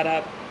how to set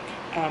up,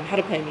 how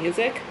to play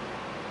music.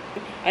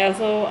 I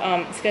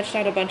also sketched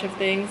out a bunch of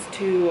things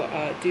to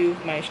do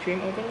my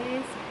stream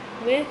overlays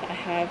with. I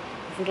have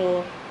this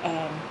little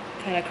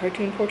kind of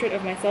cartoon portrait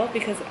of myself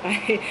because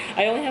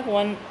I only have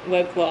one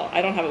well,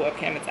 I don't have a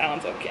webcam, it's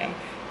Alan's webcam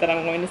that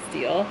I'm going to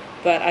steal,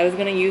 but I was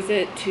going to use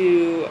it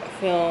to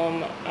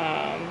film,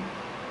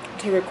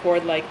 to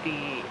record like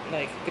the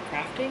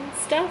crafting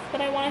stuff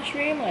that I want to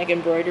stream, like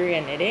embroidery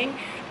and knitting,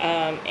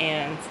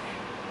 and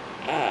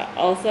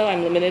also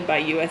I'm limited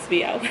by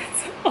USB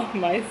outlets on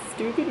my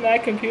stupid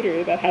Mac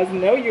computer that has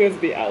no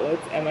USB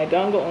outlets, and my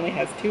dongle only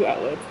has 2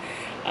 outlets,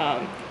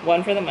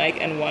 one for the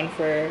mic and one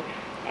for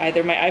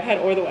either my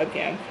iPad or the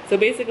webcam. So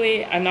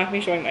basically I'm not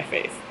going to be showing my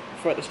face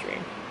for the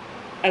stream,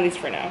 at least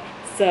for now.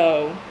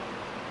 So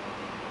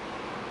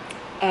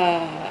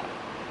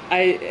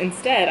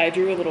instead I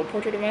drew a little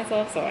portrait of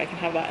myself so I can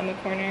have that in the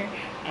corner.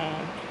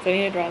 So I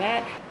need to draw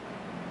that.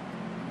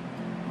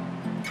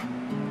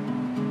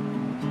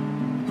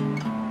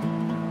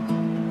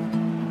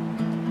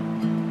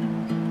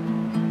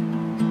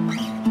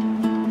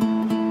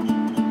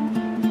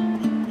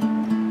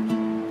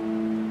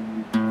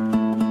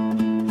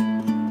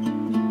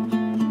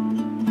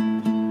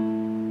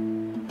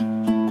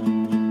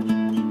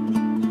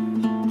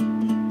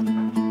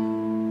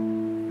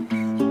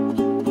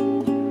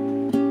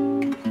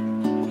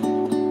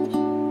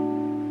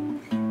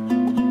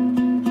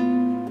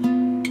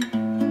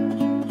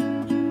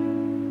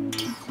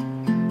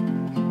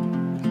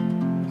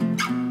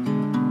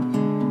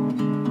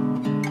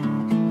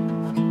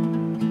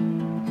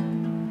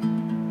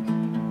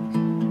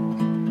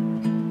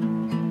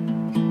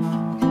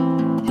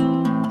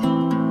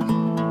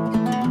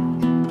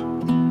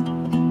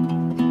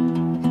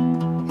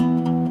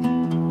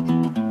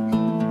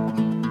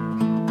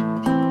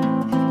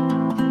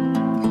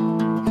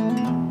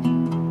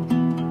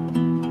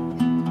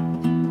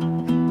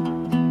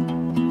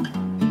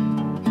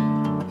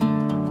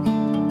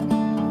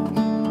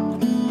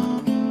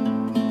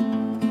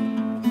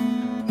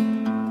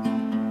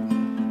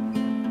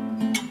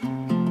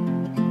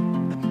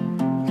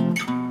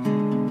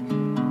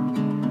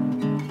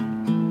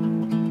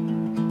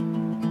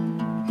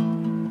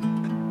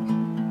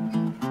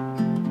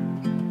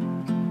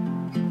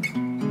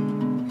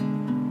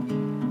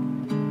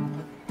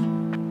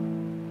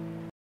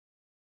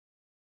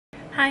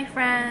 Hi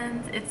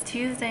friends, it's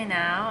Tuesday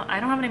now.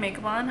 I don't have any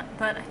makeup on,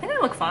 but I think I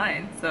look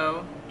fine,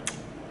 so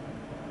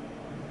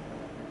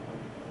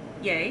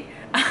yay.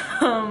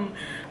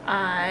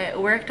 I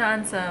worked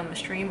on some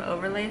stream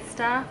overlay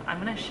stuff. I'm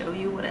gonna show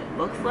you what it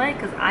looks like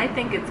because I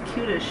think it's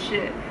cute as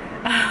shit.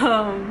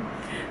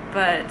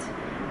 But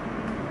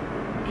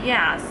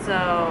yeah,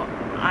 so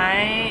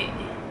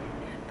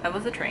that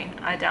was the train.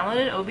 I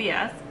downloaded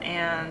OBS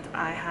and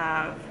I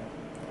have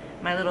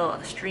my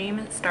little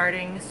stream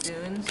starting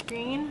soon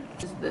screen.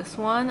 Is this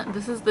one.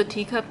 This is the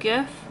teacup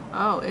gif.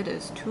 Oh, it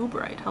is too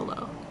bright.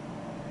 Hello.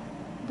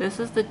 This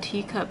is the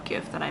teacup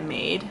gif that I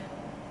made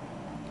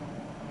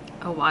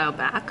a while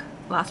back,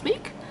 last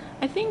week,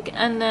 I think.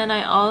 And then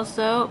I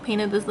also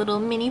painted this little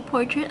mini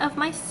portrait of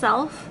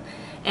myself.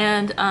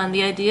 And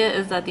the idea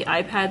is that the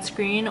iPad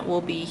screen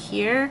will be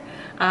here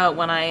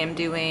when I am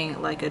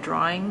doing like a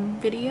drawing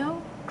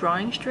video,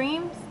 drawing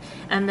streams,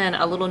 and then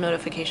a little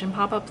notification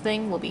pop-up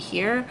thing will be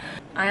here.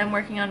 I am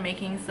working on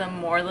making some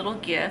more little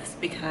GIFs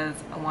because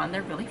one,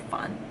 they're really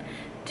fun.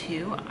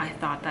 Two, I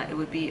thought that it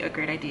would be a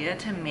great idea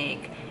to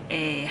make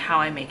a how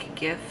I make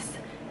GIFs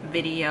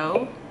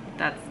video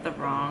that's the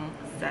wrong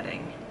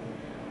setting.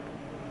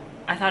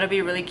 I thought it'd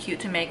be really cute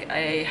to make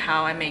a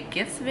how I make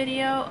gifts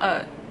video,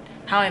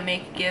 how I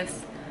make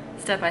gifts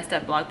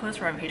step-by-step blog post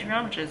for my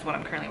Patreon, which is what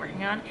I'm currently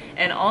working on.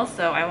 And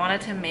also I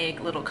wanted to make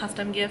little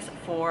custom gifts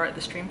for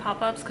the stream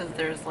pop-ups, because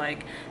there's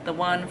like the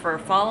one for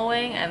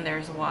following and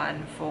there's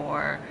one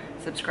for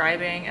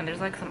subscribing, and there's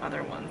like some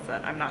other ones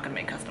that I'm not gonna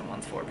make custom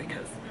ones for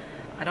because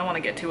I don't want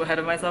to get too ahead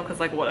of myself, because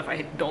like what if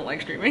I don't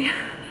like streaming?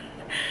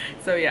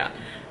 So yeah,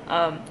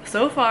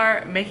 so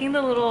far making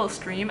the little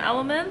stream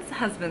elements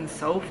has been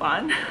so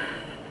fun.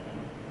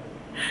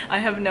 I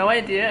have no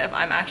idea if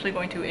I'm actually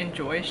going to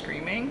enjoy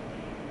streaming,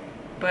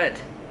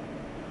 but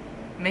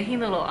making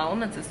the little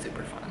elements is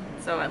super fun.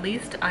 So at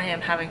least I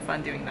am having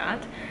fun doing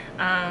that.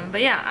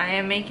 But yeah, I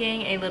am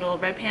making a little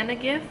red panda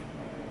GIF.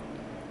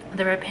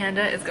 The red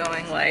panda is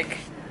going like,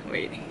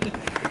 wait.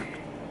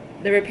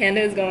 The red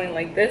panda is going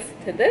like this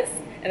to this,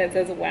 and it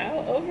says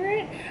wow over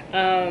it.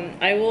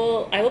 I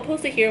will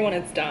post it here when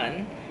it's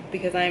done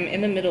because I'm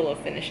in the middle of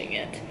finishing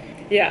it.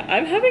 Yeah,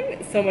 I'm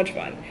having so much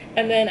fun.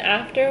 And then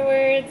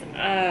afterwards,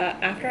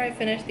 after I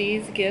finish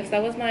these gifts,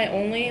 that was my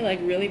only like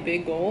really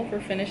big goal for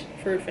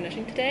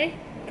finishing today,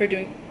 for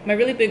doing my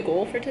really big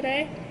goal for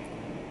today.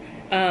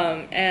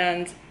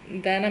 And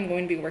then I'm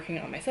going to be working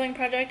on my sewing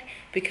project,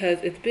 because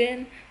it's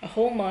been a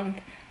whole month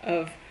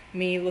of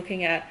me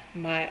looking at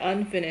my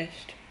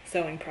unfinished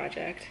sewing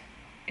project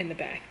in the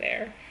back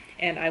there,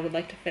 and I would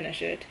like to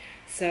finish it.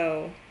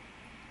 So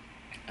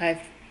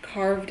I've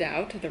carved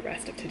out the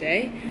rest of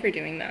today for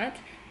doing that,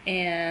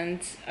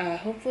 and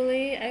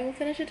hopefully I will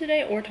finish it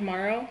today or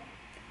tomorrow.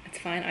 It's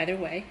fine either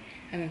way,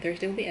 and then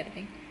Thursday will be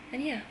editing.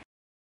 And yeah.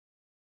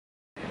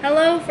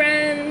 Hello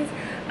friends!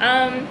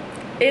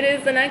 It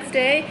is the next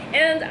day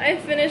and I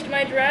finished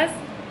my dress.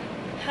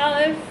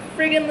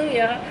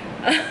 Hallelujah.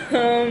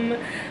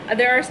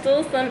 There are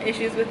still some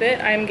issues with it.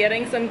 I'm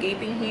getting some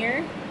gaping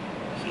here,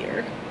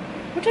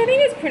 which I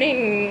think is pretty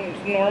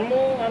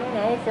normal, I don't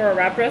know, for a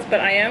wrap dress, but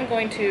I think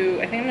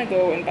I'm gonna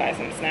go and buy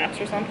some snaps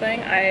or something.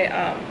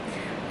 I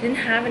didn't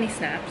have any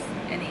snaps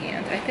in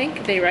hand. I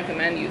think they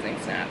recommend using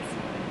snaps.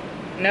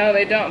 No,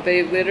 they don't.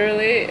 They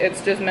literally,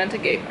 it's just meant to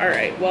gape. All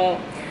right, well,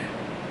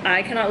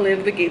 I cannot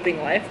live the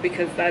gaping life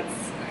because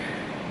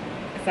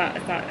it's not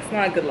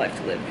a good life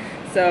to live.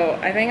 So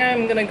I think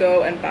I'm gonna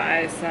go and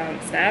buy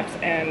some snaps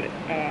and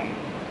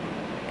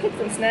put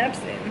some snaps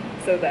in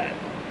so that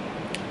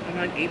I'm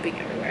not gaping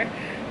everywhere.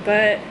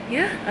 But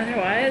yeah,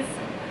 otherwise,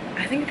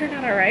 I think it turned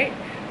out alright.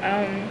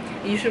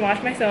 You should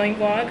watch my sewing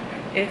vlog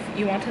if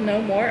you want to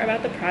know more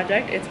about the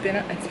project. It's been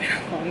a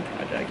long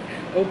project.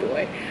 Oh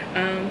boy.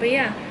 But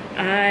yeah,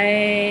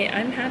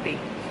 I'm happy.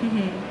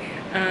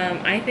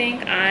 I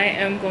think I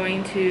am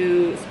going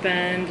to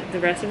spend the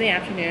rest of the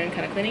afternoon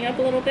kind of cleaning up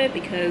a little bit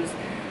because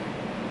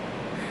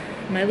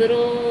my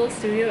little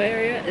studio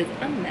area is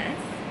a mess.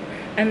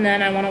 And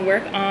then I want to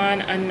work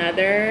on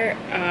another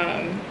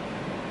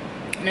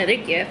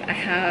GIF.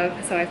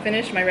 So I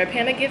finished my red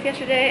panda GIF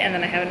yesterday, and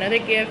then I have another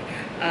GIF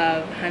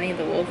of Honey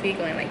the Wolfie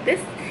going like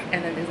this,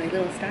 and then there's like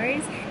little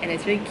stars, and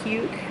it's really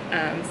cute.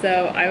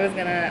 So I was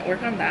gonna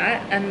work on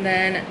that, and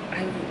then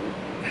I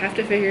have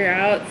to figure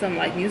out some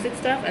like music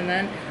stuff, and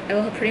then I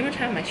will pretty much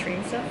have my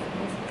stream stuff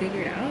all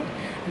figured out,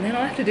 and then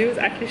all I have to do is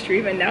actually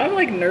stream. And now I'm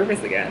like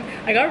nervous again.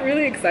 I got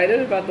really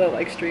excited about the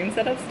like stream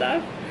setup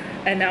stuff,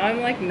 and now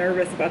I'm like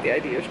nervous about the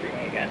idea of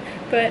streaming again.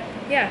 But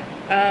yeah,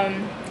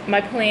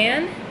 my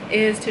plan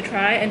is to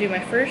try and do my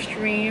first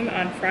stream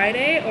on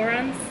Friday or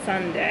on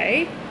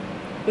Sunday,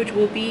 which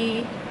will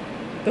be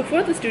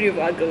before the studio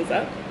vlog goes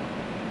up.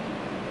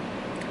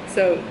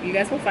 So you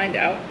guys will find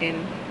out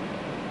in,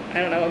 I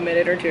don't know, a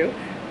minute or two,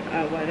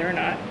 whether or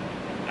not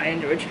I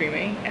enjoyed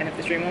streaming, and if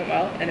the stream went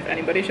well, and if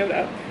anybody showed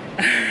up.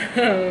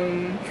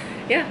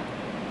 Yeah,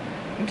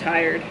 I'm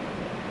tired.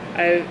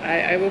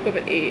 I woke up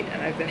at 8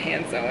 and I've been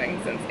hand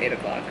sewing since 8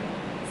 o'clock.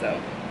 So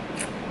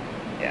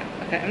yeah,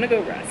 okay, I'm gonna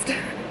go rest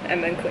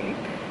and then clean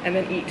and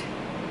then eat.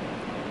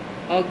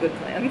 All good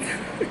plans.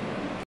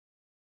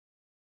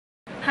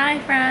 Hi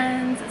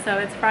friends! So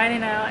it's Friday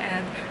now,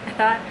 and I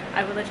thought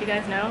I would let you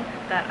guys know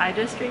that I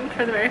just streamed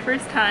for the very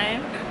first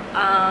time.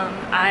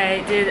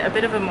 I did a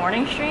bit of a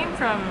morning stream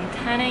from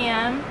 10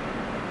 a.m.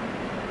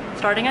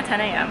 starting at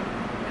 10 a.m.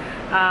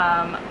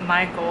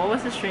 My goal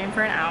was to stream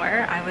for an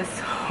hour. I was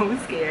so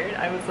scared.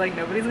 I was like,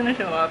 nobody's gonna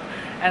show up,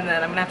 and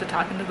then I'm gonna have to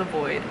talk into the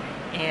void,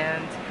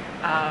 and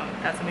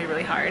that's gonna be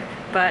really hard.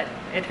 But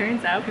it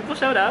turns out people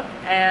showed up,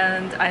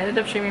 and I ended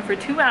up streaming for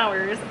 2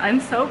 hours. I'm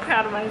so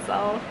proud of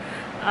myself.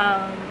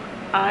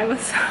 I was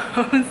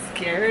so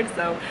scared,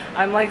 so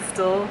I'm like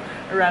still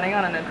running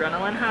on an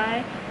adrenaline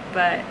high,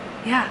 but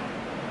yeah,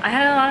 I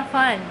had a lot of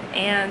fun,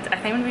 and I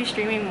think I'm gonna be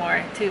streaming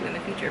more too in the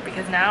future,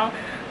 because now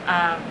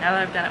that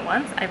I've done it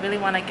once, I really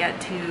want to get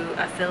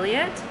to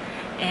affiliate,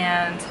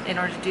 and in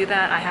order to do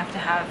that I have to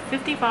have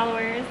 50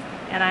 followers,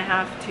 and I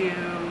have to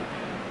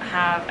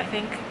have, I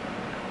think,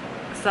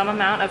 some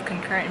amount of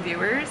concurrent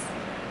viewers,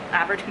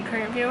 average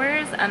concurrent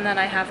viewers, and then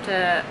I have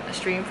to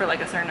stream for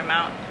like a certain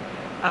amount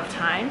of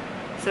time.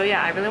 So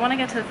yeah, I really want to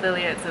get to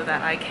affiliate so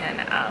that I can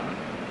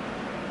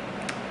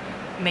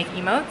make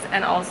emotes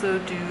and also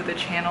do the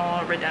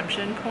channel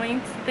redemption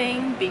points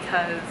thing,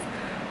 because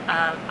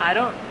I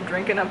don't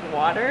drink enough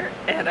water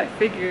and I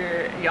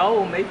figure y'all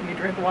will make me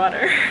drink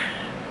water.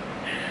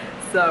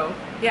 So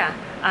yeah,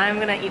 I'm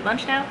gonna eat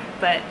lunch now,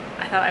 but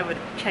I thought I would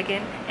check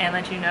in and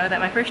let you know that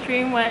my first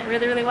stream went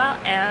really well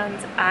and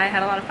I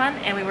had a lot of fun,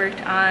 and we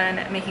worked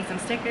on making some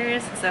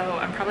stickers, so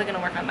I'm probably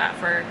gonna work on that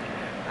for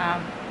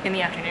in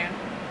the afternoon.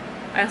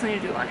 I also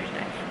need to do laundry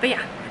today. But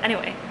yeah,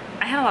 anyway,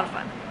 I had a lot of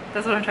fun.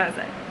 That's what I'm trying to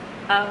say.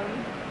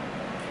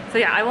 So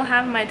yeah, I will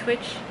have my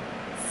Twitch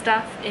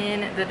stuff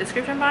in the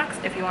description box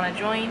if you want to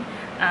join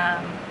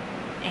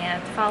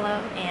and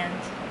follow and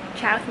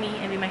chat with me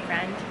and be my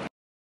friend.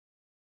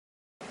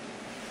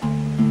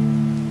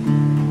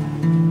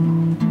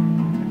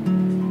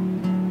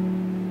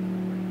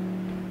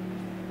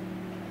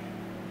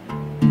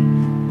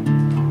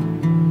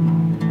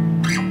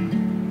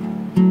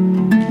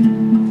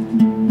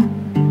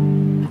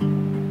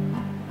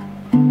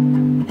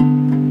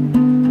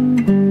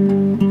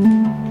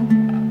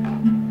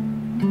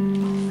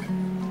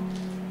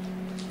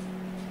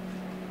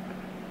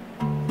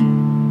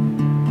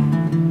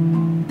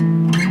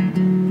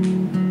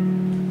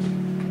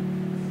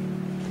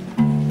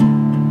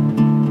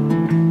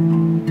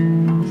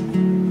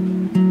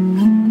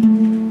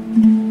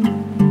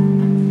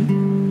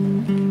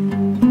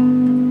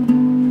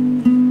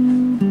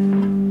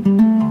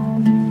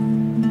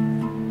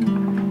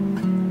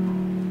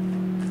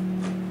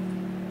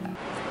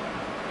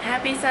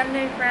 Happy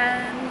Sunday,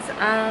 friends.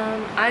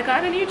 I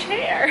got a new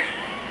chair.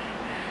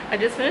 I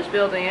just finished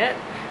building it,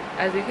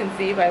 as you can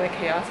see by the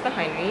chaos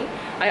behind me.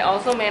 I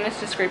also managed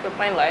to scrape up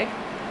my leg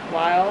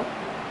while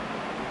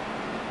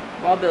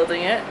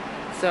building it,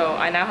 so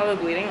I now have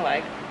a bleeding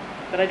leg,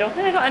 but I don't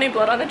think I got any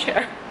blood on the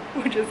chair,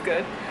 which is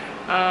good.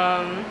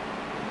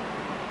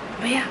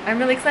 But yeah, I'm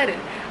really excited.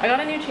 I got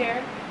a new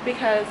chair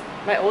because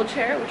my old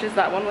chair, which is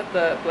that one with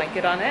the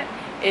blanket on it,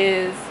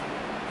 is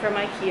from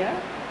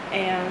IKEA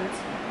and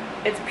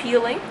it's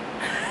peeling.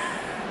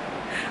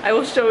 I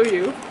will show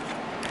you.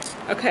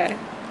 Okay.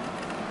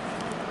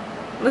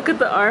 Look at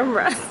the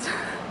armrest.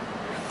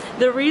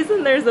 The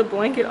reason there's a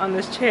blanket on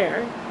this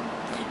chair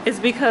is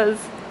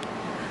because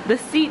the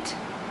seat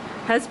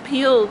has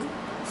peeled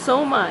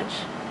so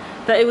much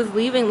that it was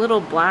leaving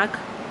little black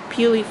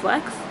peely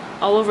flecks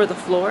all over the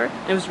floor,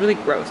 and it was really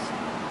gross.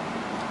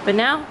 But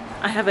now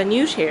I have a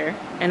new chair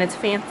and it's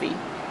fancy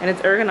and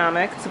it's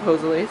ergonomic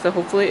supposedly, so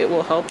hopefully it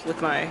will help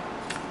with my,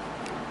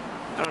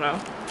 I don't know,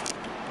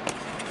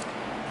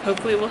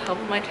 hopefully it will help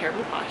with my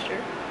terrible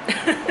posture.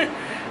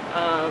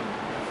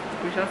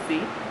 We shall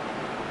see.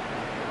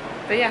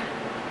 But yeah,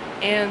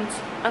 and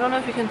I don't know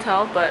if you can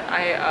tell, but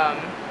I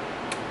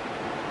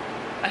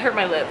hurt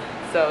my lip,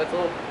 so it's a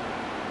little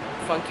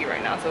funky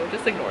right now, so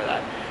just ignore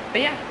that.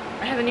 But yeah,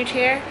 I have a new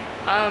chair.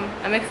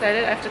 I'm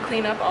excited. I have to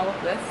clean up all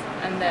of this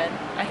and then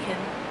I can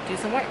do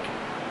some work.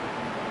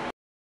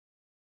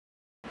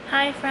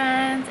 Hi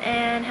friends,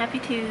 and happy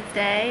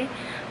Tuesday.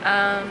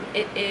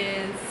 It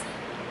is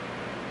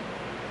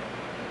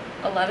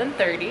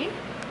 11:30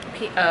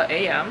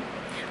 a.m.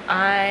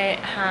 I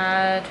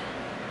had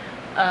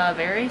a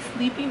very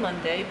sleepy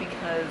Monday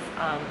because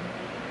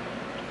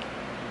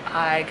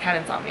I had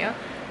insomnia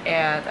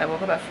and I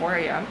woke up at 4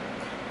 a.m.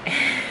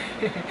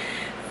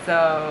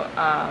 So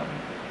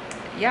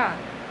yeah,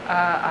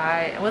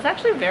 I was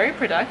actually very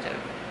productive.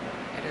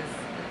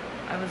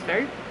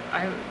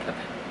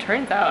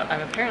 Turns out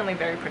I'm apparently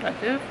very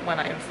productive when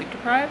I am sleep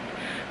deprived.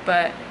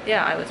 But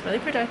yeah, I was really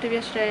productive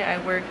yesterday. I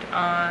worked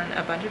on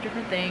a bunch of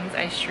different things.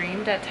 I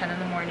streamed at 10 in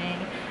the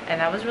morning and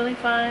that was really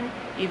fun,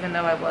 even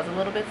though I was a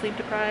little bit sleep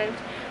deprived.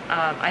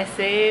 I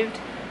saved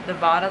the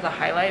VOD as a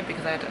highlight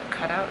because I had to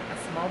cut out a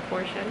small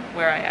portion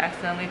where I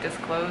accidentally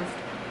disclosed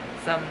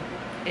some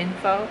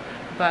info.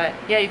 But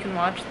yeah, you can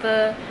watch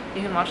the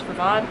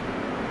VOD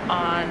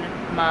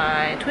on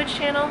my Twitch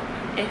channel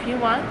if you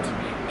want.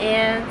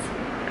 And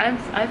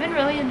I've been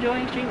really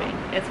enjoying streaming.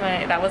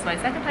 That was my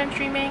second time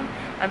streaming.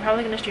 I'm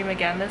probably going to stream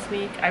again this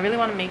week. I really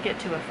want to make it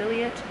to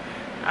affiliate,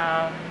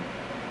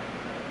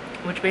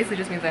 which basically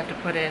just means I have to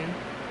put in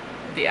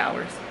the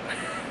hours.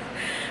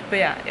 But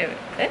yeah,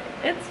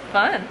 it's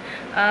fun.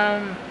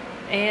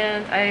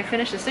 And I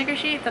finished a sticker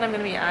sheet that I'm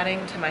going to be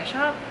adding to my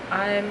shop.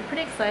 I'm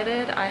pretty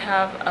excited. I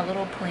have a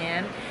little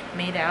plan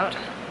made out,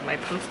 my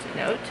post-it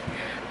note,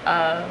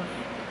 of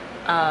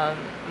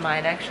my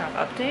next shop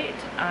update.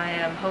 I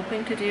am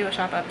hoping to do a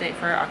shop update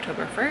for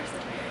October 1st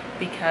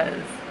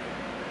because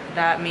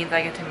that means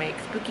I get to make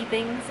spooky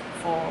things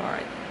for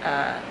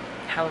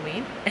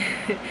Halloween.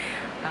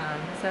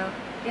 So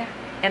yeah,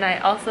 and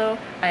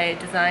I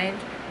designed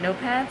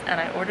notepads and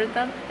I ordered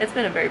them. It's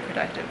been a very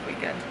productive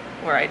weekend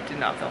where I did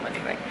not film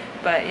anything,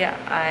 but yeah,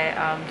 I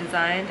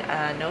designed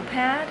a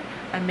notepad.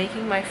 I'm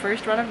making my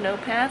first run of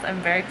notepads.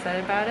 I'm very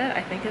excited about it.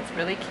 I think it's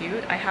really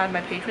cute. I had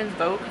my patrons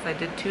vote because I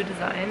did 2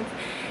 designs,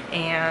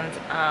 and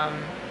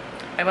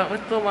I went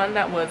with the one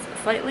that was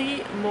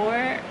slightly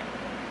more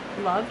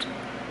loved.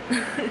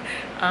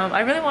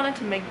 I really wanted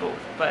to make both,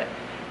 but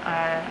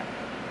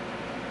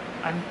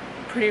I'm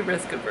pretty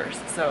risk averse,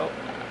 so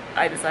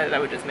I decided I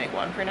would just make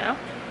one for now,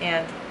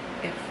 and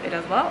if it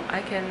does well,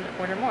 I can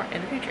order more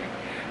in the future.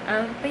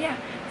 But yeah,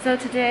 so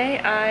today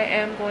I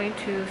am going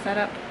to set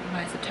up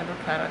my September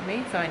plan with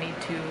me, so I need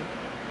to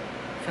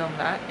film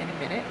that in a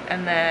minute.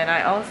 And then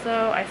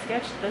I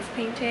sketched this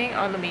painting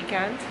on the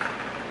weekend.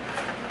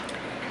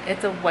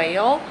 It's a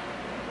whale.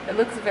 It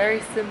looks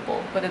very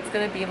simple, but it's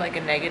gonna be like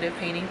a negative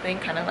painting thing,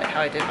 kind of like how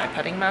I did my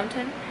putting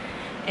mountain.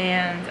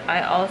 And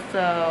I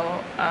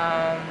also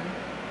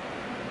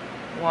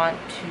want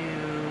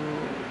to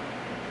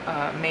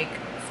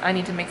I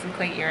need to make some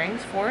clay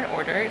earrings for an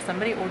order.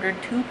 Somebody ordered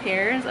 2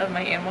 pairs of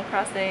my Animal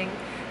Crossing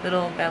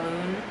little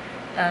balloon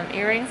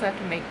earrings, so I have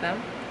to make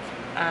them.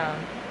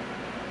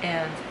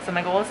 And so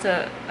my goal is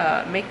to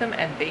make them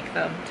and bake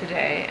them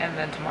today, and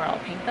then tomorrow I'll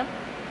paint them.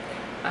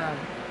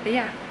 But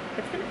yeah,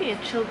 it's gonna be a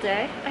chill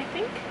day, I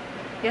think.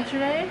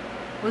 Yesterday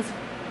was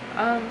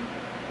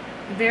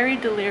very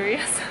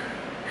delirious.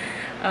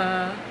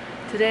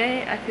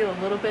 Today I feel a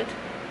little bit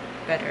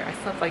better. I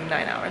slept like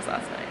 9 hours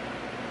last night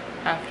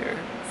after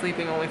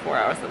sleeping only 4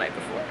 hours the night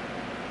before.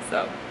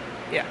 So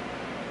yeah.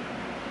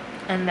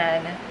 And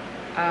then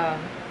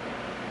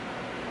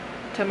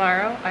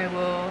tomorrow I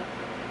will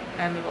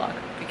end the vlog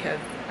because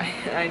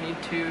I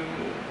need to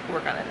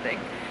work on editing.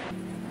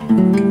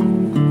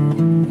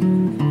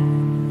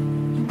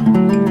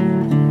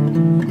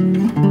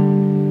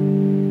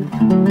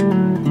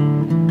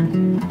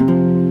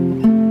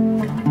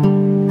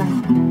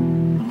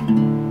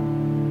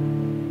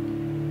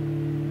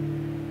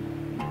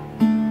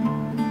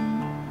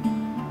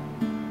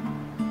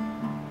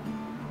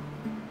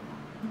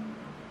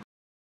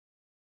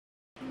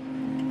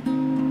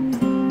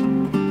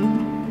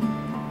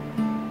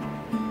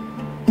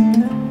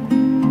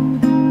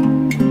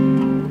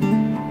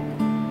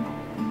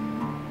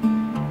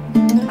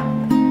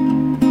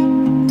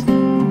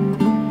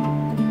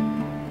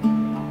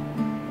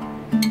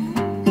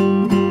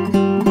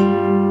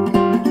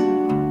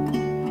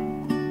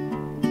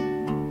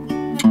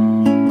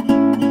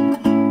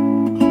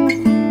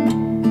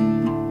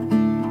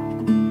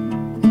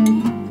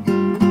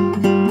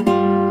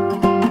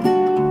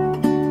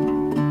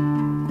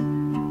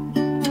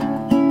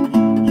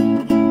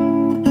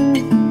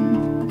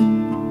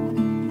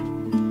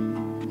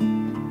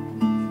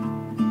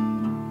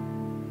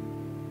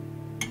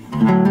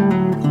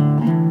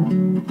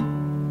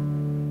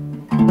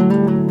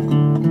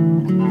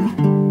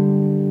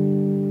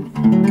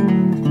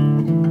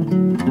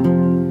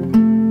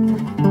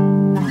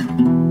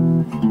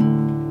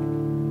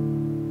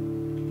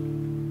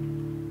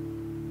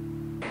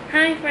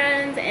 Hi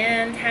friends,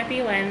 and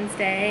happy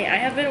Wednesday. I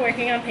have been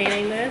working on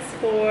painting this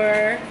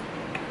for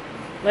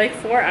like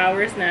 4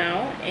 hours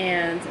now,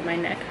 and my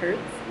neck hurts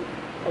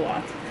a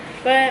lot.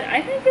 But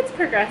I think it's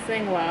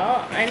progressing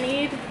well.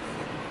 I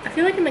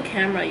feel like in the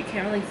camera you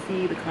can't really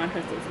see the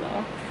contrast as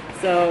well.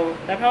 So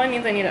that probably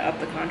means I need to up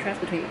the contrast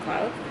between the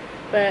clouds.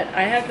 But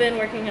I have been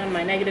working on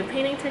my negative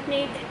painting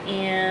technique,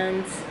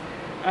 and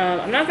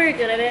I'm not very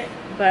good at it,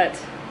 but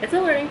it's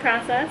a learning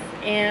process,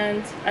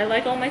 and I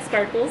like all my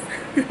sparkles.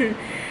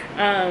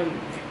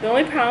 The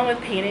only problem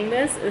with painting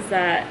this is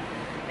that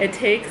it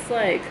takes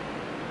like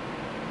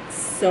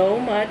so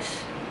much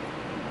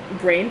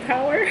brain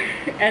power,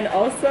 and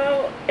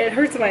also it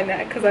hurts my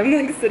neck because I'm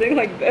like sitting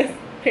like this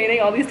painting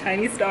all these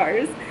tiny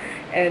stars.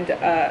 And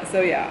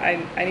so yeah,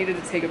 I needed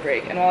to take a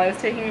break, and while I was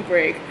taking a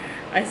break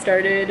I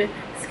started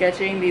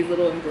sketching these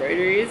little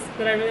embroideries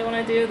that I really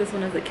want to do. This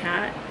one is the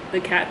cat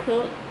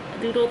quilt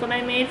doodle that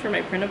I made for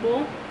my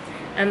printable,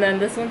 and then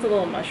this one's a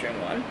little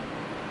mushroom one.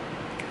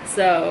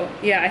 So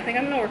yeah, I think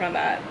I'm gonna work on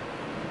that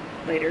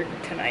later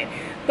tonight.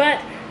 But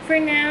for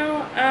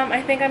now,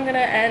 I think I'm gonna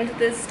end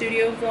this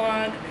studio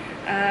vlog.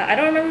 I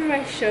don't remember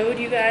if I showed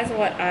you guys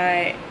what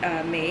I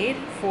made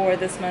for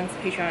this month's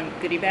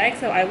Patreon goodie bag,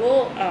 so I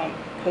will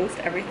post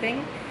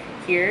everything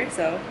here.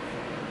 So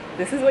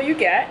this is what you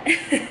get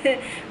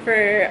for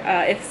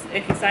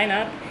if you sign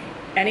up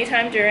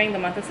anytime during the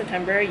month of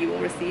September. You will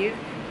receive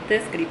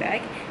this goodie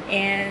bag.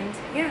 And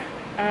yeah,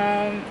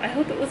 I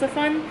hope it was a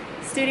fun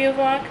studio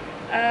vlog.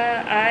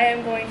 I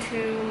am going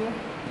to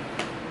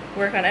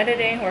work on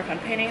editing, work on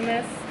painting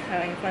this,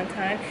 having a fun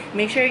time.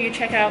 Make sure you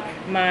check out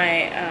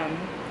my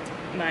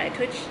my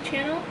Twitch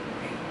channel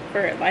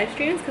for live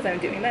streams, because I'm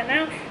doing that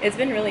now. It's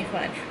been really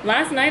fun.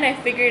 Last night I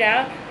figured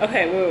out,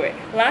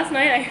 last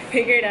night I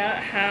figured out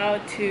how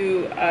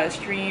to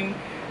stream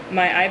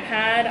my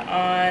iPad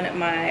on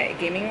my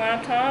gaming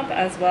laptop,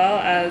 as well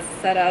as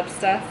set up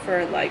stuff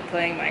for like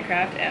playing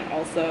Minecraft, and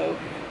also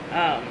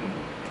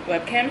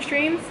webcam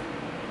streams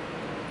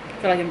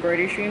for like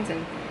embroidery streams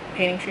and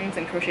painting streams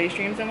and crochet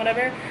streams and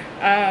whatever.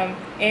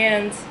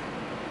 And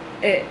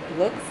it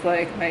looks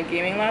like my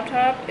gaming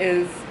laptop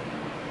is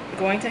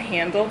going to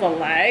handle the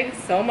lag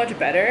so much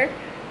better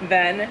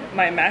than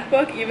my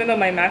MacBook, even though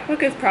my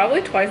MacBook is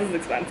probably twice as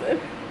expensive,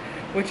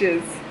 which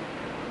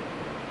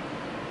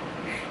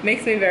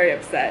makes me very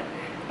upset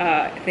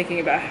thinking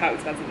about how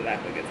expensive the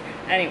MacBook is.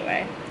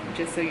 Anyway,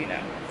 just so you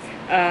know.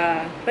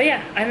 But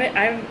yeah,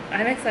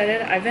 I'm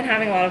excited. I've been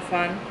having a lot of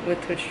fun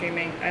with Twitch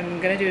streaming. I'm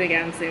gonna do it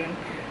again soon,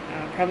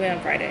 probably on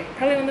Friday,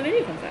 probably when the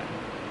video comes out,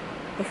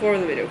 before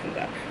the video comes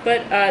out.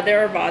 But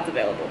there are VODs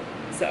available,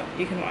 so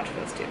you can watch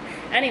those too.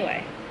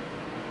 Anyway,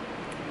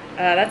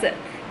 that's it.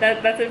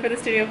 That's it for the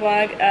studio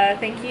vlog.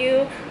 Thank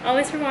you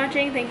always for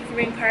watching. Thank you for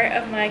being part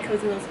of my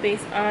cozy little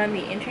space on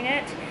the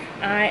internet.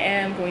 I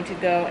am going to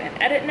go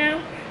and edit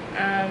now.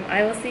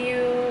 I will see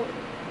you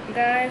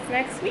guys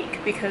next week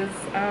because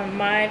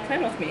my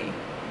Plan With Me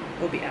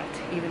will be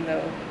out, even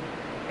though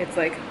it's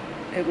like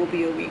it will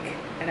be a week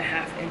and a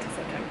half into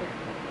September.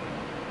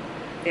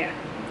 Yeah.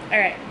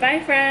 Alright,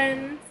 bye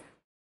friends!